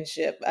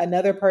championship.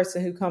 Another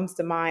person who comes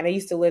to mind, I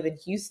used to live in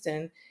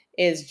Houston,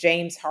 is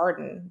James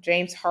Harden.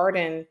 James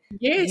Harden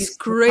Yes,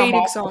 used to great come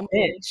off the example.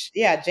 bench.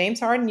 Yeah, James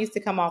Harden used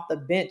to come off the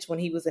bench when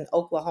he was in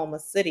Oklahoma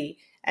City.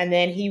 And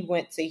then he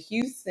went to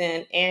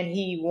Houston and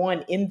he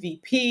won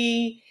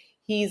MVP.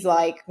 He's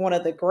like one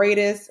of the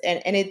greatest.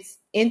 And it's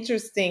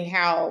interesting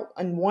how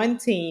on one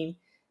team,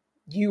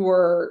 you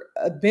were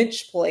a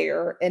bench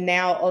player and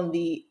now on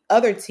the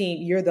other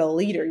team you're the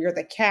leader, you're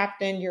the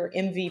captain, you're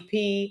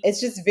MVP. It's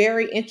just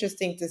very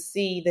interesting to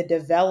see the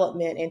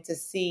development and to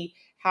see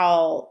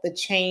how the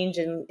change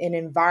in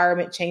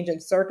environment, change in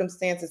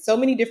circumstances, so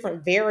many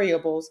different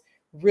variables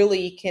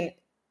really can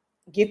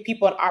give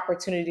people an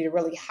opportunity to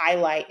really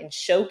highlight and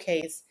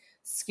showcase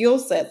skill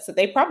sets that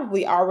they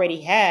probably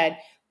already had,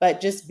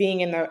 but just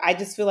being in the, I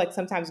just feel like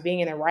sometimes being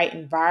in the right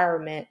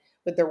environment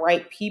with the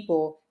right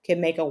people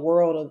can make a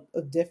world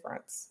of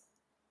difference.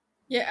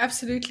 Yeah,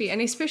 absolutely. And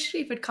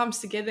especially if it comes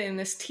together in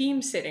this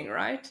team setting,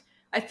 right?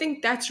 I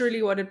think that's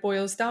really what it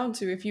boils down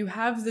to. If you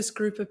have this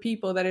group of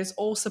people that is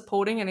all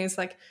supporting and is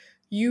like,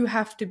 you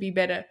have to be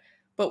better,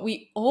 but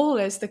we all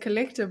as the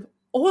collective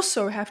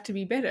also have to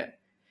be better.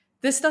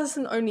 This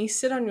doesn't only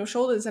sit on your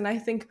shoulders. And I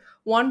think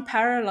one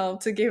parallel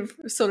to give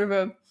sort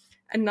of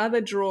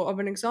another draw of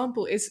an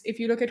example is if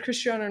you look at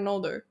Cristiano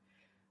Ronaldo,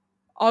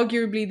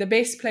 arguably the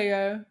best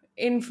player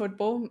in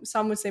football.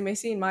 Some would say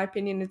Messi. In my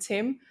opinion, it's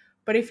him.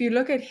 But if you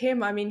look at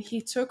him, I mean,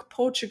 he took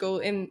Portugal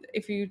in.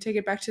 If you take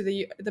it back to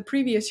the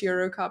previous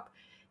Euro Cup,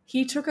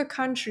 he took a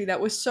country that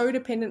was so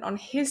dependent on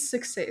his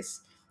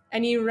success,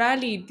 and he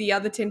rallied the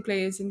other 10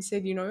 players and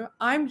said,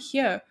 I'm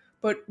here,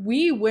 but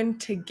we win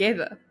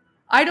together.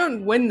 I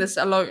don't win this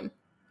alone.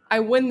 I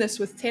win this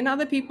with 10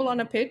 other people on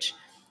a pitch.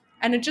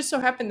 And it just so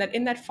happened that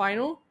in that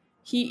final,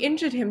 he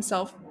injured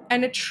himself,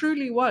 and it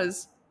truly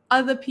was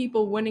other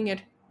people winning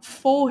it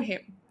for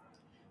him.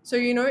 So,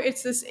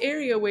 it's this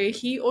area where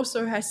he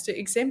also has to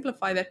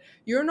exemplify that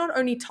you're not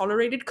only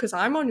tolerated because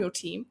I'm on your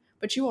team,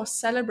 but you are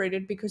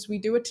celebrated because we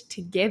do it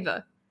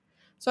together.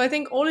 So I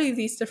think all of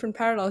these different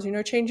parallels,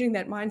 changing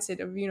that mindset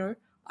of,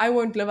 I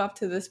won't live up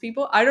to this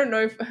people. I don't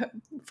know if,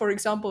 for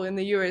example, in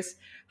the US,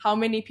 how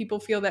many people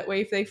feel that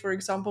way if they, for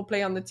example,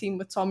 play on the team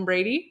with Tom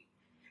Brady.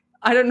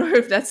 I don't know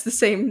if that's the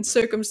same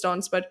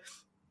circumstance, but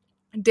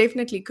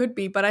definitely could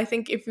be. But I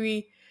think if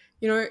we,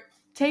 you know,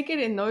 take it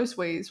in those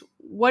ways,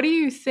 what do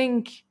you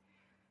think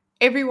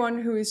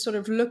everyone who is sort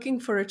of looking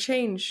for a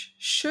change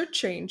should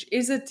change?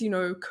 Is it,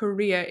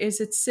 career? Is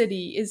it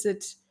city? Is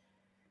it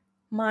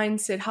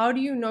mindset? How do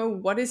you know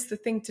what is the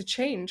thing to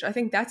change? I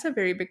think that's a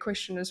very big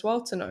question as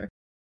well to know.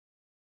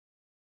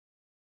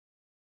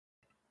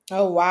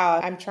 Oh wow,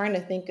 I'm trying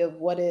to think of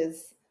what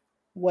is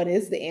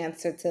the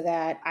answer to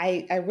that.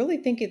 I really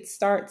think it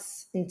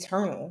starts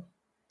internal.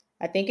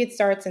 I think it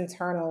starts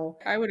internal.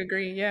 I would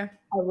agree. Yeah.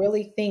 I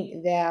really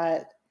think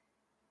that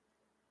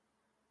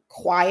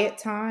quiet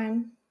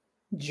time,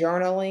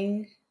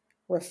 journaling,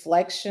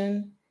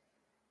 reflection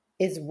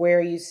is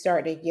where you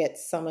start to get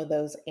some of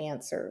those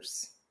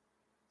answers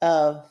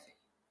of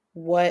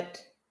what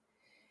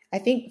I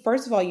think.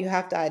 First of all, you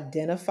have to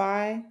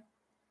identify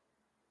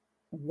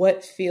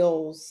what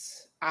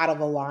feels out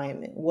of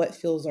alignment, what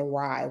feels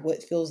awry,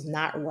 what feels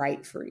not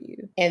right for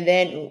you. And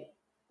then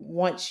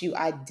once you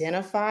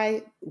identify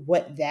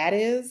what that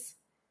is,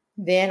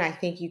 then I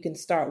think you can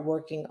start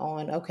working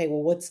on, okay,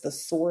 well, what's the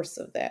source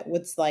of that?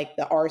 What's like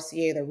the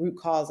RCA, the root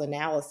cause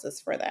analysis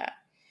for that?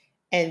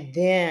 And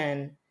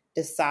then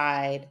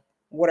decide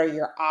what are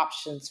your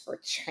options for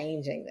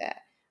changing that.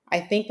 I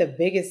think the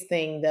biggest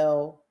thing,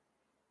 though,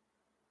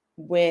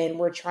 when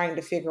we're trying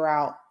to figure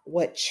out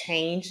what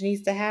change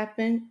needs to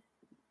happen,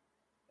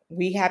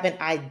 we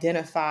haven't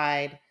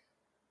identified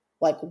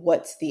like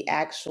what's the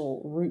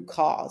actual root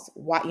cause.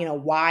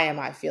 Why am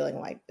I feeling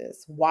like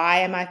this? Why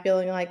am I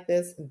feeling like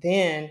this?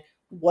 Then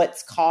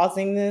what's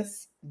causing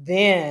this?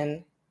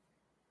 Then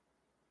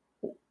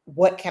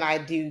what can I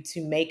do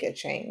to make a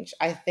change?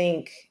 I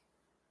think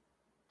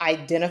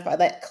identify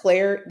that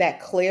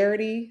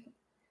clarity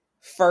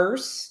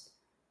first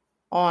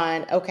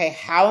on, okay,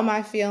 how am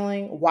I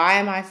feeling? Why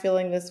am I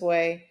feeling this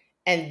way?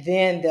 And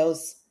then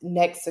those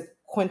next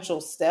sequential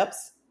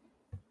steps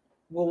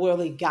will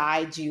really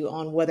guide you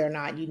on whether or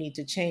not you need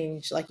to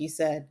change, like you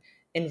said,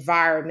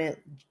 environment,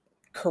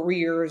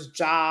 careers,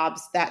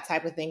 jobs, that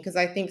type of thing. Because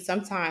I think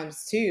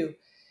sometimes too,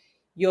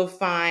 you'll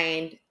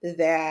find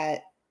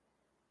that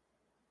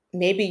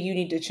maybe you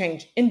need to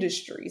change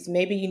industries.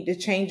 Maybe you need to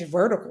change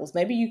verticals.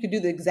 Maybe you could do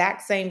the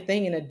exact same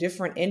thing in a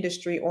different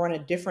industry or in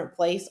a different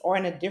place or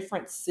in a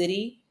different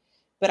city.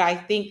 But I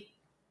think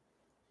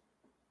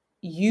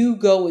you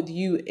go with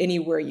you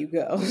anywhere you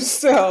go.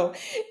 So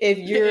if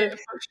you're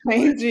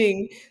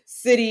changing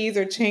cities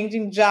or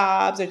changing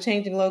jobs or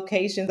changing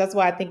locations, that's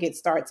why I think it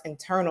starts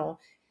internal.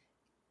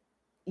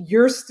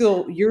 You're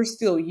still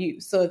you.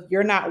 So if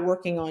you're not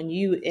working on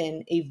you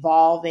and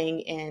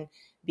evolving and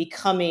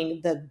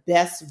becoming the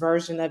best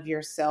version of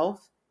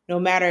yourself, no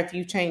matter if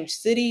you change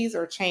cities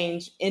or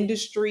change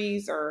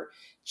industries or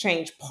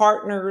change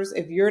partners,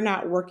 if you're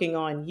not working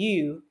on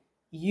you,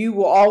 you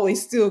will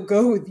always still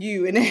go with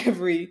you in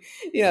every,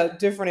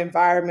 different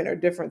environment or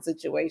different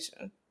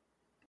situation.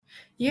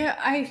 Yeah,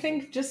 I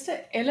think just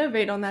to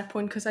elevate on that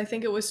point, because I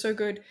think it was so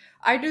good.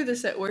 I do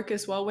this at work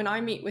as well. When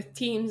I meet with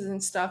teams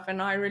and stuff, and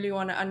I really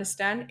want to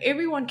understand,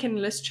 everyone can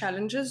list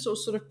challenges or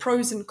sort of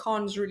pros and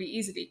cons really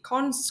easily.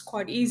 Cons is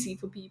quite easy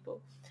for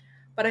people.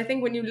 But I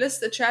think when you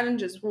list the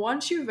challenges,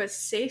 once you've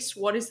assessed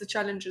what is the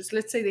challenges,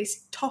 let's say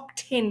there's top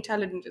 10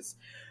 challenges,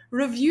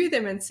 review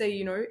them and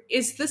say,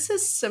 is this a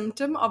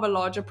symptom of a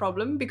larger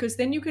problem? Because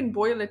then you can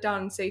boil it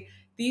down and say,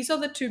 these are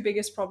the two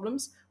biggest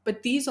problems,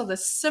 but these are the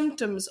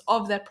symptoms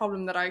of that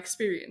problem that I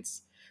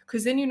experience.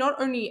 Because then you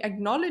not only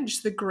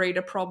acknowledge the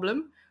greater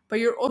problem, but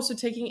you're also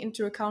taking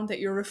into account that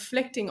you're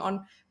reflecting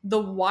on the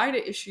wider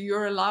issue.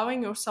 You're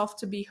allowing yourself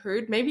to be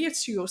heard. Maybe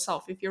it's to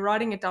yourself. If you're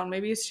writing it down,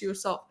 maybe it's to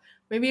yourself.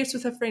 Maybe it's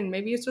with a friend.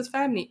 Maybe it's with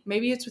family.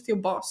 Maybe it's with your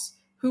boss,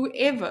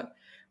 whoever.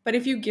 But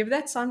if you give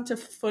that time to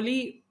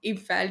fully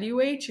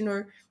evaluate,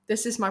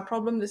 this is my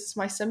problem, this is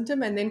my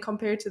symptom, and then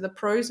compare it to the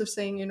pros of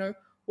saying,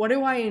 what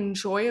do I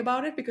enjoy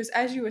about it? Because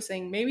as you were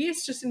saying, maybe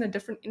it's just in a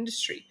different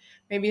industry.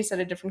 Maybe it's at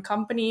a different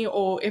company,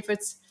 or if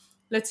it's,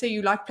 let's say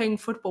you like playing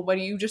football, but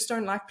you just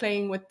don't like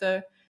playing with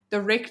the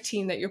rec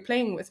team that you're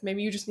playing with.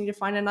 Maybe you just need to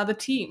find another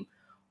team.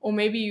 Or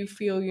maybe you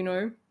feel,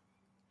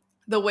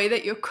 the way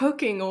that you're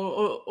cooking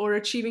or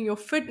achieving your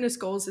fitness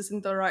goals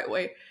isn't the right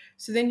way.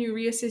 So then you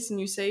reassess and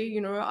you say,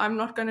 I'm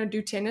not going to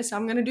do tennis,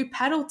 I'm going to do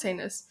paddle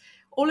tennis.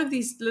 All of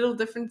these little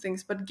different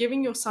things, but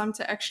giving your time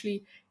to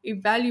actually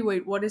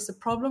evaluate what is the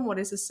problem, what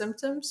is the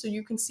symptom, so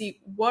you can see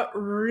what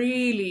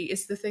really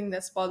is the thing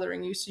that's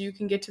bothering you, so you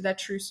can get to that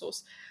true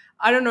source.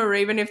 I don't know,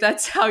 Raven, if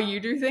that's how you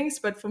do things,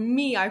 but for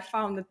me, I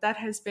found that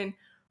has been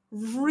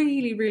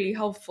really, really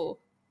helpful.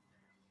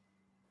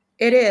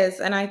 It is.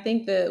 And I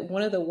think that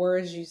one of the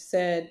words you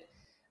said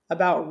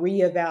about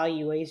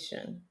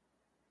reevaluation,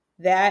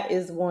 that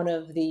is one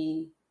of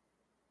the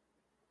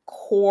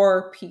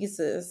core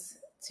pieces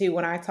to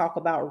when I talk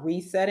about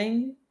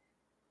resetting.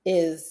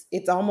 Is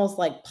it's almost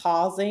like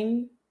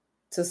pausing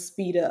to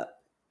speed up.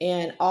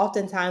 And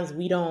oftentimes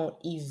we don't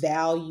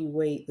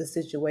evaluate the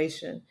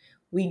situation.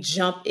 We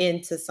jump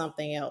into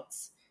something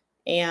else.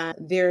 And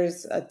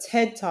there's a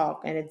TED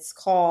talk and it's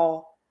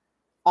called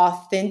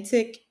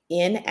Authentic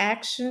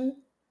Inaction.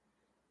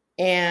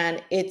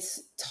 And it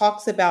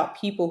talks about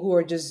people who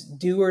are just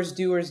doers,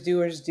 doers,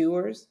 doers,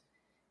 doers,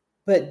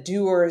 but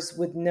doers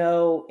with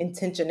no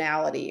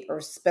intentionality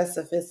or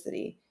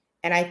specificity.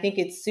 And I think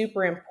it's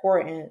super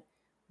important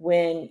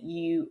when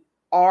you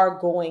are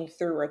going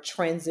through a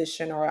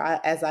transition, or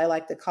as I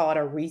like to call it,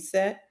 a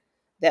reset,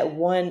 that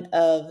one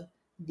of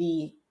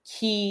the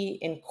key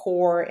and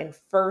core and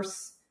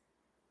first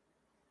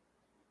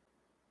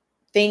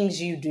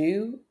things you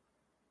do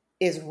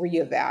is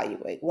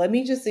reevaluate. Let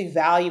me just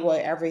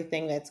evaluate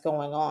everything that's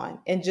going on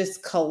and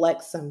just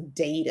collect some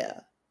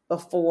data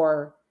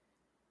before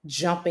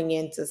jumping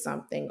into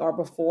something or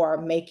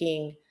before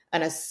making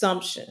an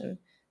assumption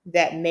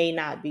that may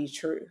not be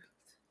true.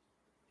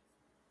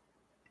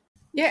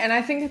 Yeah, and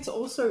I think it's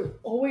also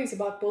always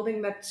about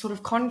building that sort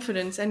of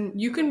confidence. And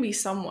you can be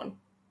someone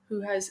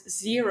who has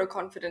zero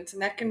confidence,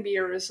 and that can be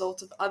a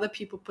result of other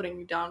people putting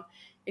you down.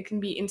 It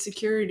can be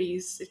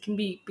insecurities, it can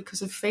be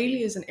because of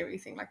failures and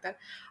everything like that.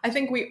 I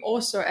think we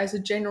also, as a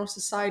general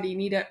society,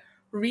 need to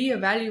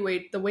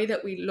reevaluate the way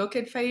that we look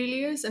at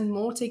failures and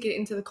more take it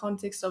into the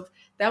context of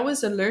that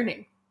was a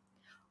learning.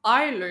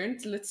 I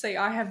learned, let's say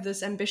I have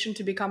this ambition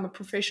to become a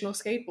professional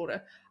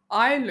skateboarder.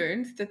 I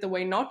learned that the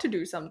way not to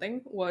do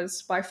something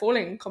was by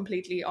falling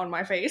completely on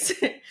my face.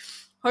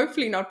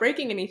 Hopefully, not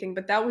breaking anything,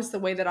 but that was the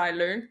way that I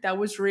learned. That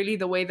was really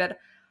the way that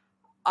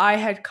I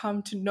had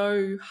come to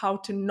know how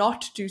to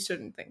not do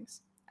certain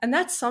things. And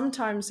that's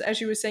sometimes, as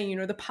you were saying,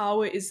 the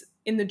power is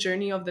in the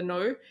journey of the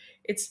no.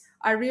 It's,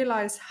 I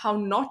realized how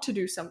not to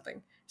do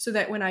something so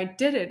that when I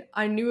did it,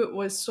 I knew it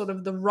was sort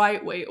of the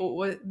right way,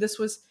 or this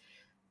was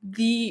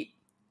the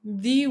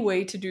the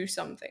way to do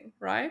something,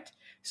 right?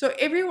 So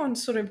everyone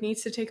sort of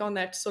needs to take on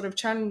that sort of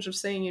challenge of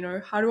saying,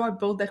 how do I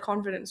build that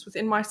confidence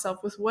within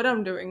myself with what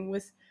I'm doing,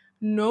 with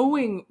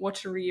knowing what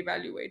to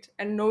reevaluate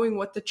and knowing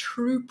what the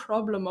true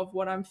problem of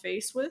what I'm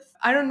faced with.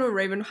 I don't know,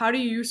 Raven, how do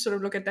you sort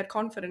of look at that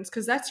confidence?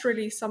 Because that's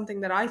really something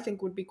that I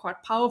think would be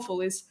quite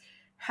powerful, is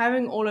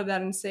having all of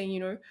that and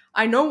saying,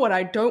 I know what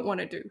I don't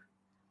want to do,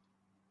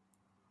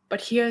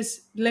 but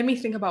let me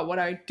think about what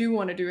I do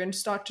want to do and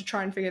start to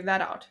try and figure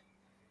that out.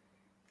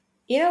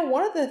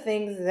 One of the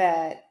things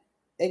that,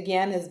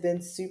 again, has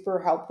been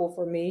super helpful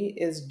for me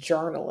is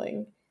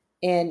journaling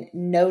and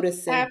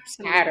noticing patterns.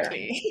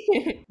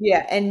 Absolutely.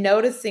 Yeah, and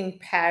noticing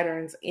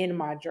patterns in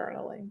my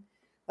journaling,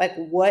 like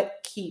what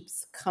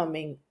keeps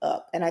coming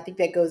up. And I think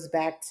that goes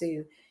back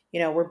to,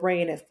 we're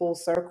bringing it full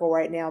circle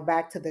right now,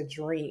 back to the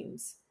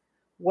dreams.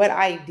 What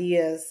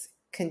ideas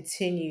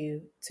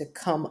continue to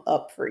come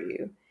up for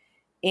you?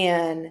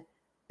 And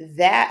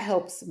that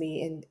helps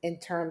me in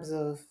terms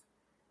of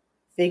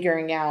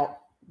figuring out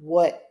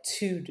what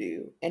to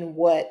do and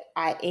what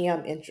I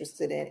am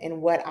interested in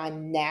and what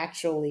I'm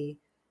naturally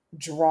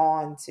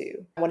drawn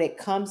to. When it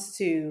comes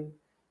to,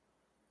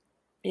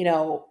 you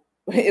know,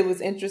 it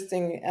was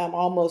interesting.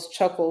 Almost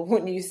chuckled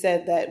when you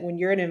said that when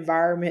you're in an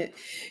environment,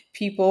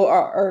 people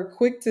are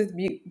quick to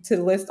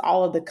list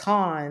all of the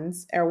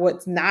cons or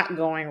what's not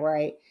going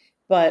right,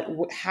 but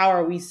how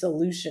are we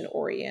solution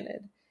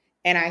oriented?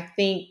 And I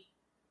think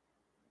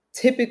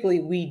typically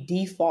we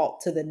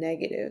default to the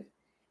negative.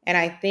 And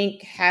I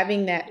think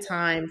having that Yeah,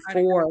 time I'd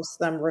agree. for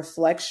some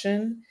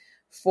reflection,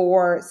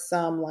 for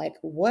some like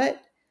what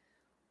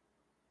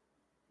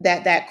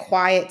that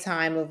quiet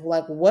time of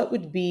like what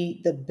would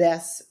be the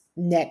best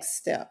next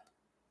step.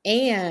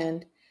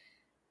 And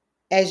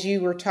as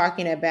you were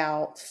talking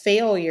about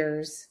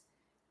failures,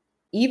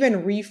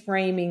 even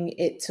reframing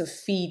it to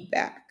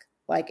feedback.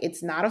 Like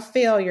it's not a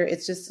failure,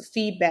 it's just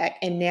feedback.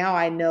 And now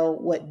I know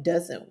what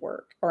doesn't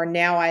work, or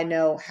now I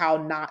know how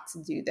not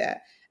to do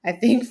that. I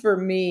think for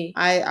me,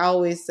 I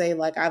always say,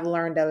 like, I've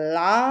learned a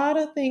lot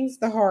of things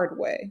the hard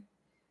way.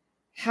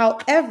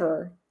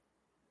 However,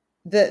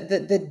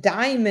 the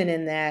diamond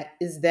in that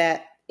is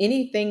that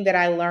anything that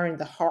I learned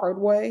the hard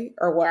way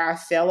or where I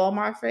fell on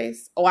my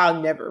face, oh,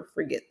 I'll never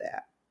forget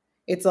that.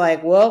 It's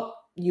like, well,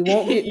 you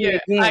won't get me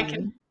Yeah, I again.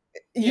 can.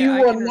 Yeah, You I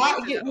will can relate not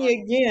to get that me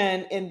one.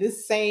 again in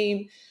this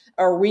same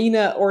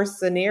arena or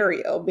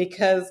scenario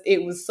because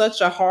it was such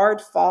a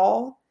hard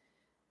fall.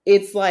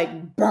 It's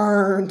like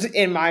burned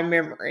in my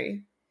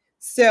memory.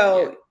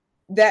 Yeah. So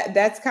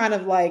that's kind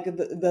of like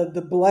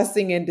the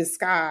blessing in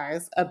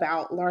disguise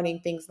about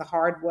learning things the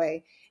hard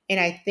way. And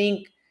I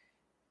think,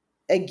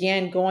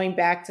 again, going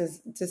back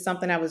to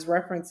something I was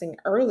referencing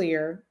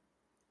earlier,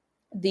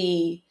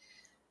 the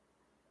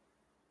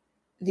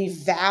the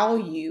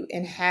value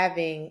in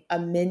having a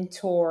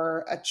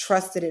mentor, a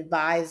trusted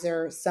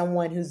advisor,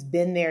 someone who's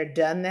been there,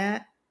 done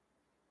that,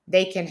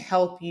 they can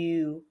help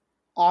you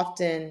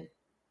often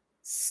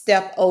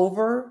step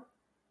over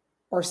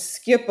or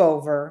skip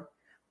over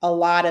a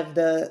lot of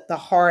the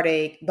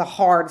heartache, the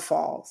hard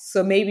falls.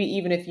 So maybe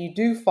even if you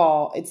do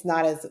fall, it's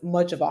not as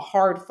much of a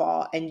hard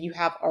fall and you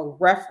have a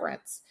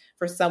reference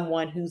for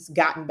someone who's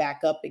gotten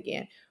back up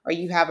again, or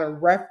you have a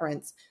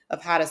reference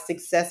of how to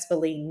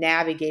successfully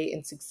navigate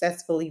and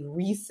successfully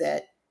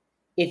reset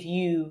if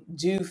you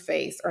do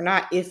face, or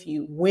not if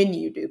you, when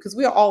you do, because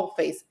we all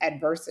face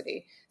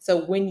adversity.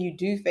 So when you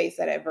do face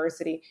that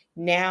adversity,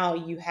 now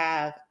you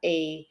have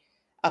a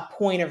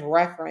point of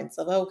reference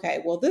of,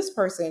 okay, well, this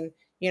person,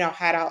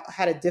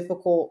 had a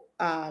difficult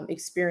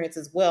experience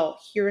as well.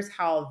 Here's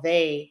how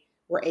they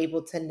were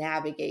able to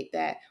navigate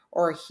that,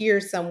 or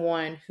here's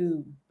someone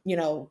who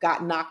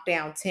got knocked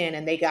down 10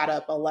 and they got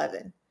up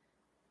 11.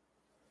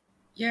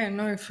 Yeah,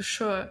 no, for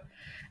sure.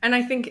 And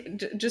I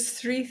think just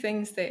three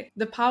things there.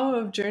 The power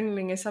of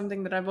journaling is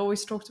something that I've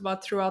always talked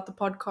about throughout the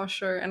podcast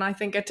show. And I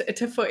think a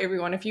tip for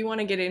everyone, if you want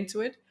to get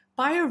into it,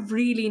 buy a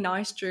really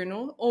nice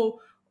journal, or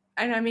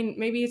and I mean,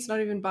 maybe it's not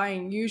even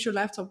buying, use your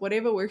laptop,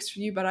 whatever works for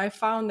you. But I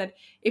found that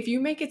if you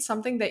make it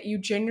something that you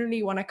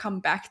genuinely want to come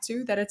back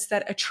to, that it's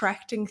that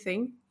attracting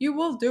thing, you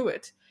will do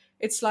it.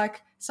 It's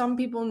like some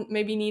people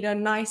maybe need a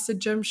nicer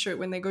gym shirt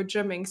when they go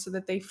gymming so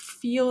that they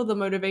feel the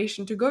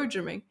motivation to go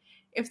gymming.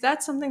 If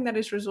that's something that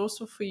is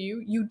resourceful for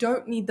you, you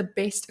don't need the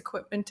best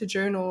equipment to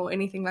journal or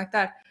anything like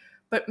that.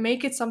 But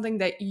make it something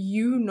that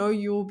you know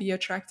you will be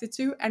attracted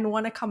to and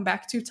want to come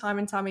back to time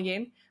and time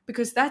again,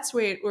 because that's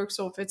where it works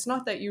off. It's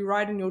not that you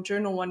write in your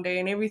journal one day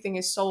and everything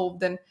is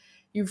solved and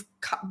you've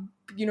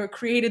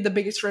created the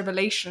biggest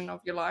revelation of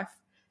your life.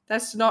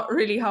 That's not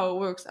really how it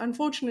works.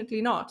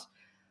 Unfortunately not.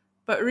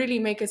 But really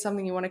make it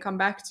something you want to come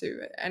back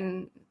to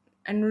and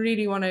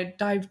really want to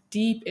dive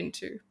deep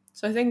into.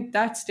 So I think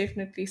that's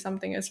definitely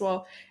something as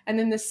well. And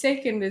then the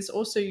second is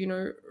also,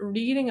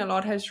 reading a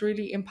lot has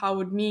really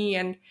empowered me,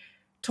 and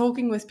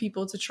talking with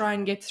people to try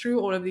and get through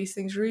all of these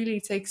things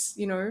really takes,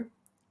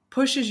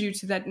 pushes you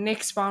to that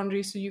next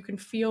boundary so you can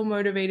feel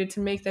motivated to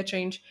make that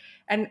change.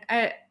 And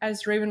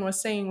as Raven was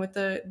saying, with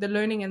the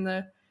learning and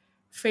the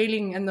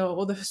failing and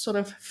the sort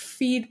of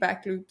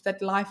feedback loop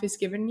that life has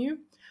given you,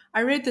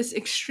 I read this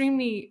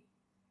extremely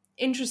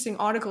interesting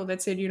article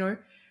that said,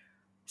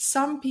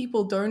 some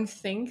people don't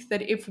think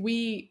that if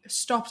we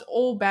stopped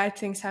all bad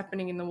things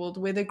happening in the world,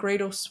 whether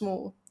great or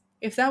small,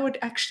 if that would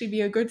actually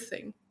be a good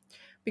thing.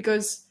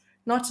 Because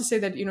not to say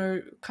that,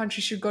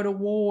 countries should go to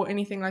war or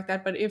anything like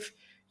that, but if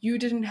you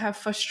didn't have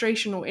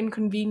frustration or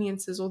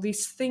inconveniences or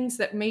these things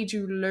that made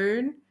you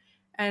learn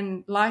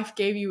and life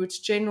gave you its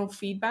general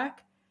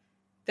feedback,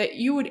 that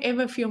you would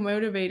ever feel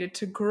motivated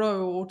to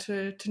grow or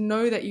to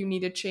know that you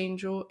need a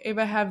change or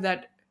ever have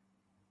that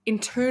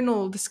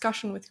internal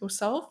discussion with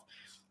yourself.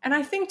 And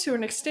I think to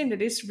an extent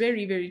it is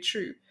very, very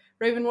true.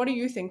 Raven, what do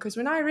you think? Because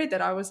when I read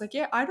that, I was like,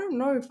 yeah, I don't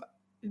know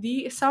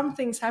if some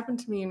things happened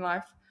to me in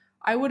life,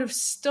 I would have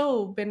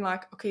still been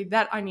like, okay,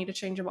 that I need to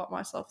change about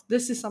myself.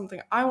 This is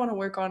something I want to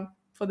work on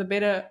for the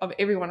better of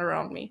everyone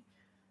around me.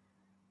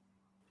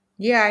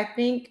 Yeah, I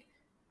think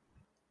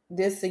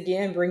this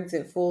again brings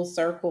it full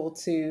circle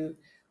to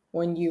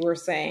when you were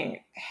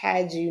saying,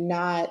 had you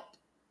not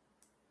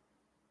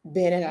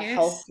been in a Yes,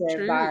 healthcare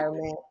true.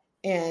 environment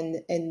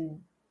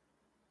and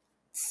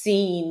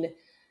seen,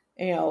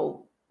 you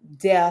know,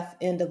 death,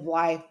 end of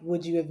life,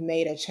 would you have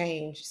made a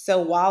change?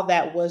 So while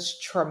that was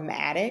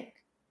traumatic,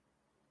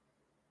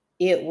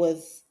 it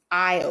was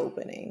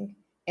eye-opening.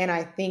 And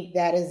I think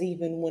that is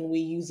even when we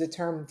use the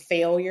term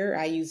failure,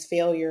 I use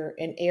failure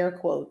in air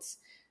quotes,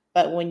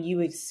 but when you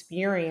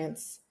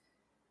experience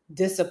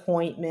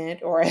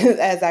disappointment or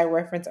as I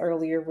referenced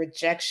earlier,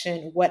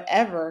 rejection,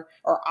 whatever,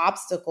 or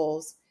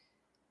obstacles,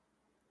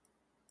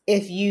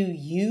 if you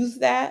use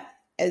that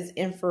as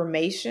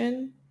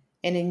information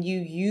and then you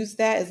use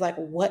that as like,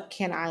 what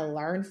can I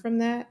learn from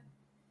that?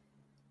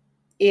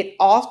 It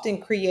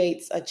often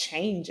creates a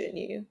change in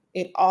you.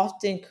 It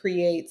often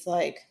creates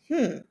like,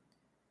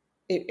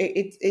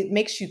 it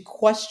makes you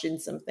question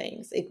some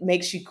things. It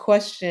makes you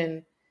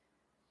question,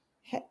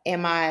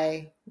 am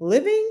I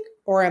living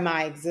or am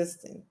I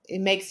existing?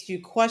 It makes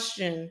you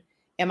question,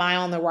 am I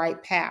on the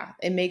right path?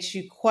 It makes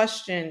you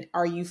question,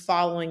 are you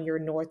following your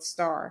North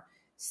Star?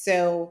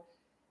 So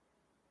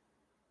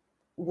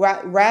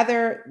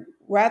whether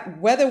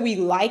we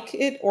like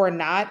it or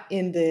not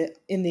in the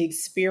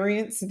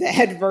experience, the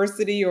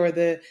adversity or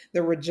the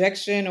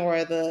rejection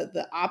or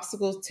the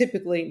obstacles,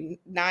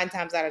 typically 9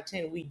 times out of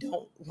 10 we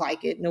don't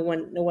like it. No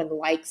one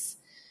likes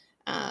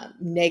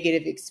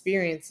negative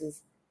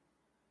experiences.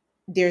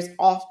 There's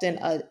often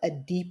a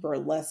deeper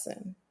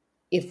lesson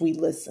if we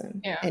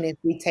listen Yeah. and if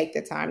we take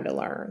the time to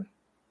learn.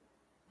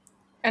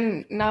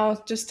 And now,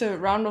 just to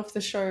round off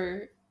the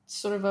show,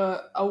 sort of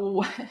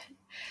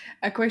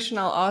a question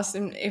I'll ask,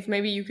 and if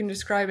maybe you can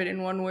describe it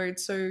in one word.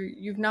 So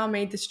you've now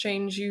made this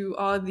change. You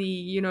are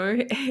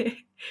the,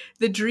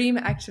 the dream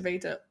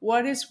activator.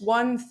 What is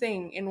one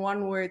thing in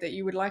one word that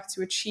you would like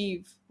to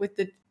achieve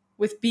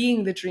with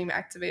being the dream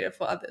activator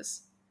for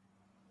others?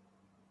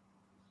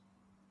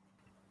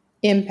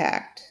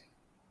 Impact.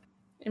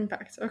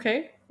 Impact.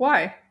 Okay.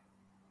 Why?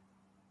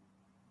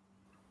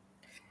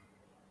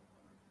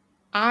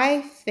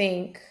 I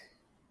think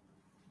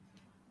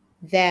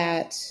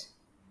that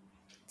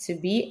to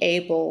be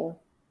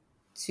able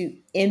to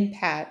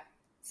impact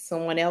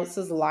someone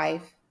else's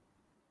life,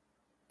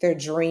 their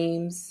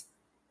dreams,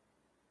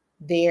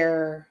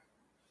 their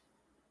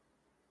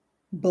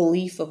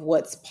belief of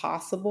what's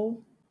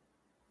possible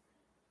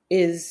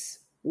is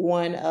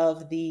one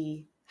of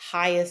the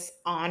highest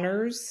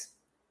honors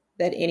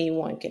that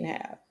anyone can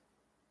have.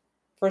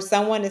 For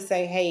someone to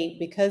say, hey,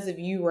 because of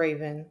you,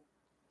 Raven,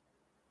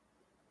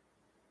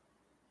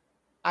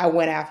 I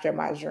went after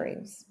my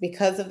dreams.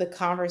 Because of the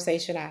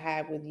conversation I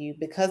had with you,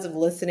 because of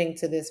listening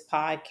to this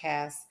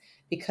podcast,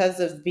 because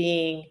of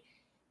being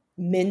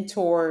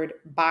mentored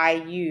by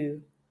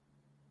you,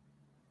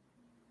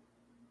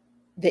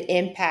 the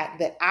impact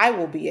that I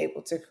will be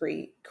able to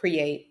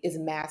create is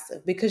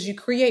massive, because you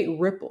create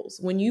ripples.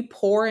 When you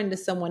pour into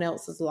someone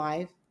else's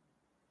life,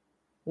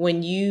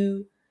 when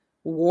you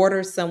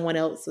water someone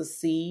else's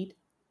seed,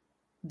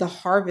 the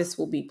harvest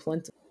will be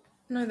plentiful.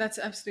 No, that's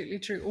absolutely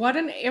true. What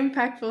an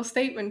impactful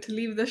statement to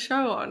leave the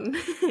show on.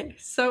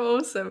 So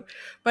awesome.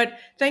 But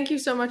thank you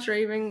so much,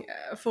 Raven,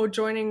 for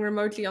joining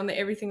remotely on the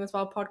Everything with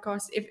Val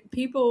podcast. If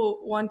people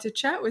want to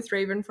chat with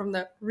Raven from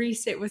the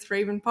Reset with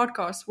Raven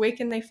podcast, where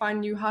can they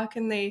find you? How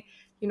can they,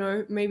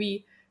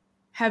 maybe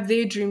have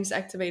their dreams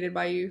activated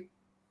by you?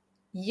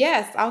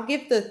 Yes, I'll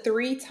give the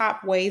 3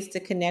 top ways to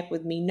connect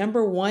with me.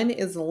 Number 1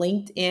 is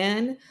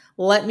LinkedIn.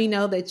 Let me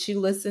know that you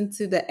listen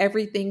to the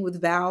Everything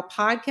with Val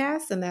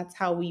podcast, and that's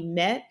how we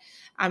met.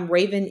 I'm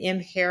Raven M.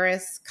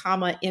 Harris,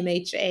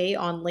 MHA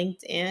on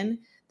LinkedIn.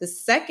 The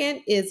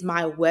second is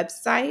my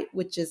website,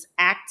 which is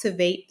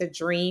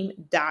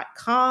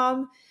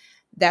activatethedream.com.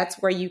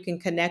 That's where you can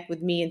connect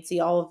with me and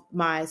see all of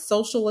my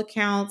social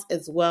accounts,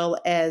 as well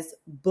as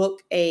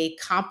book a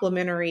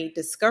complimentary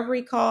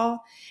discovery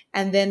call.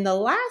 And then the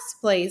last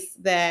place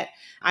that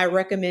I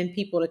recommend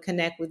people to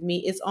connect with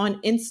me is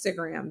on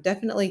Instagram.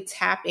 Definitely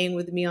tap in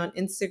with me on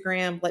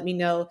Instagram. Let me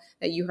know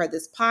that you heard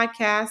this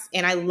podcast.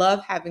 And I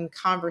love having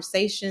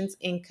conversations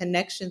and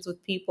connections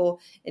with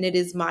people. And it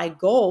is my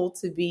goal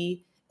to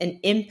be an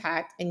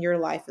impact in your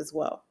life as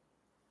well.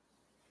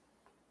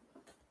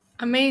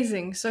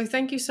 Amazing. So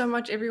thank you so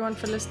much, everyone,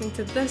 for listening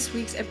to this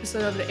week's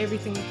episode of the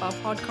Everything with Val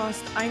podcast.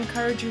 I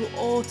encourage you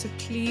all to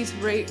please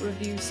rate,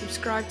 review,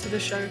 subscribe to the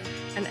show.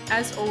 And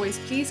as always,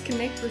 please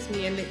connect with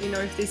me and let me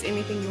know if there's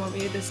anything you want me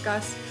to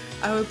discuss.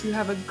 I hope you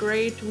have a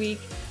great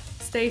week.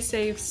 Stay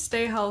safe,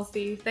 stay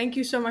healthy. Thank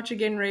you so much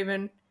again,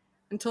 Raven.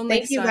 Until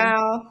next time. Thank you,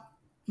 Val.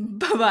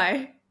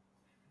 Bye-bye.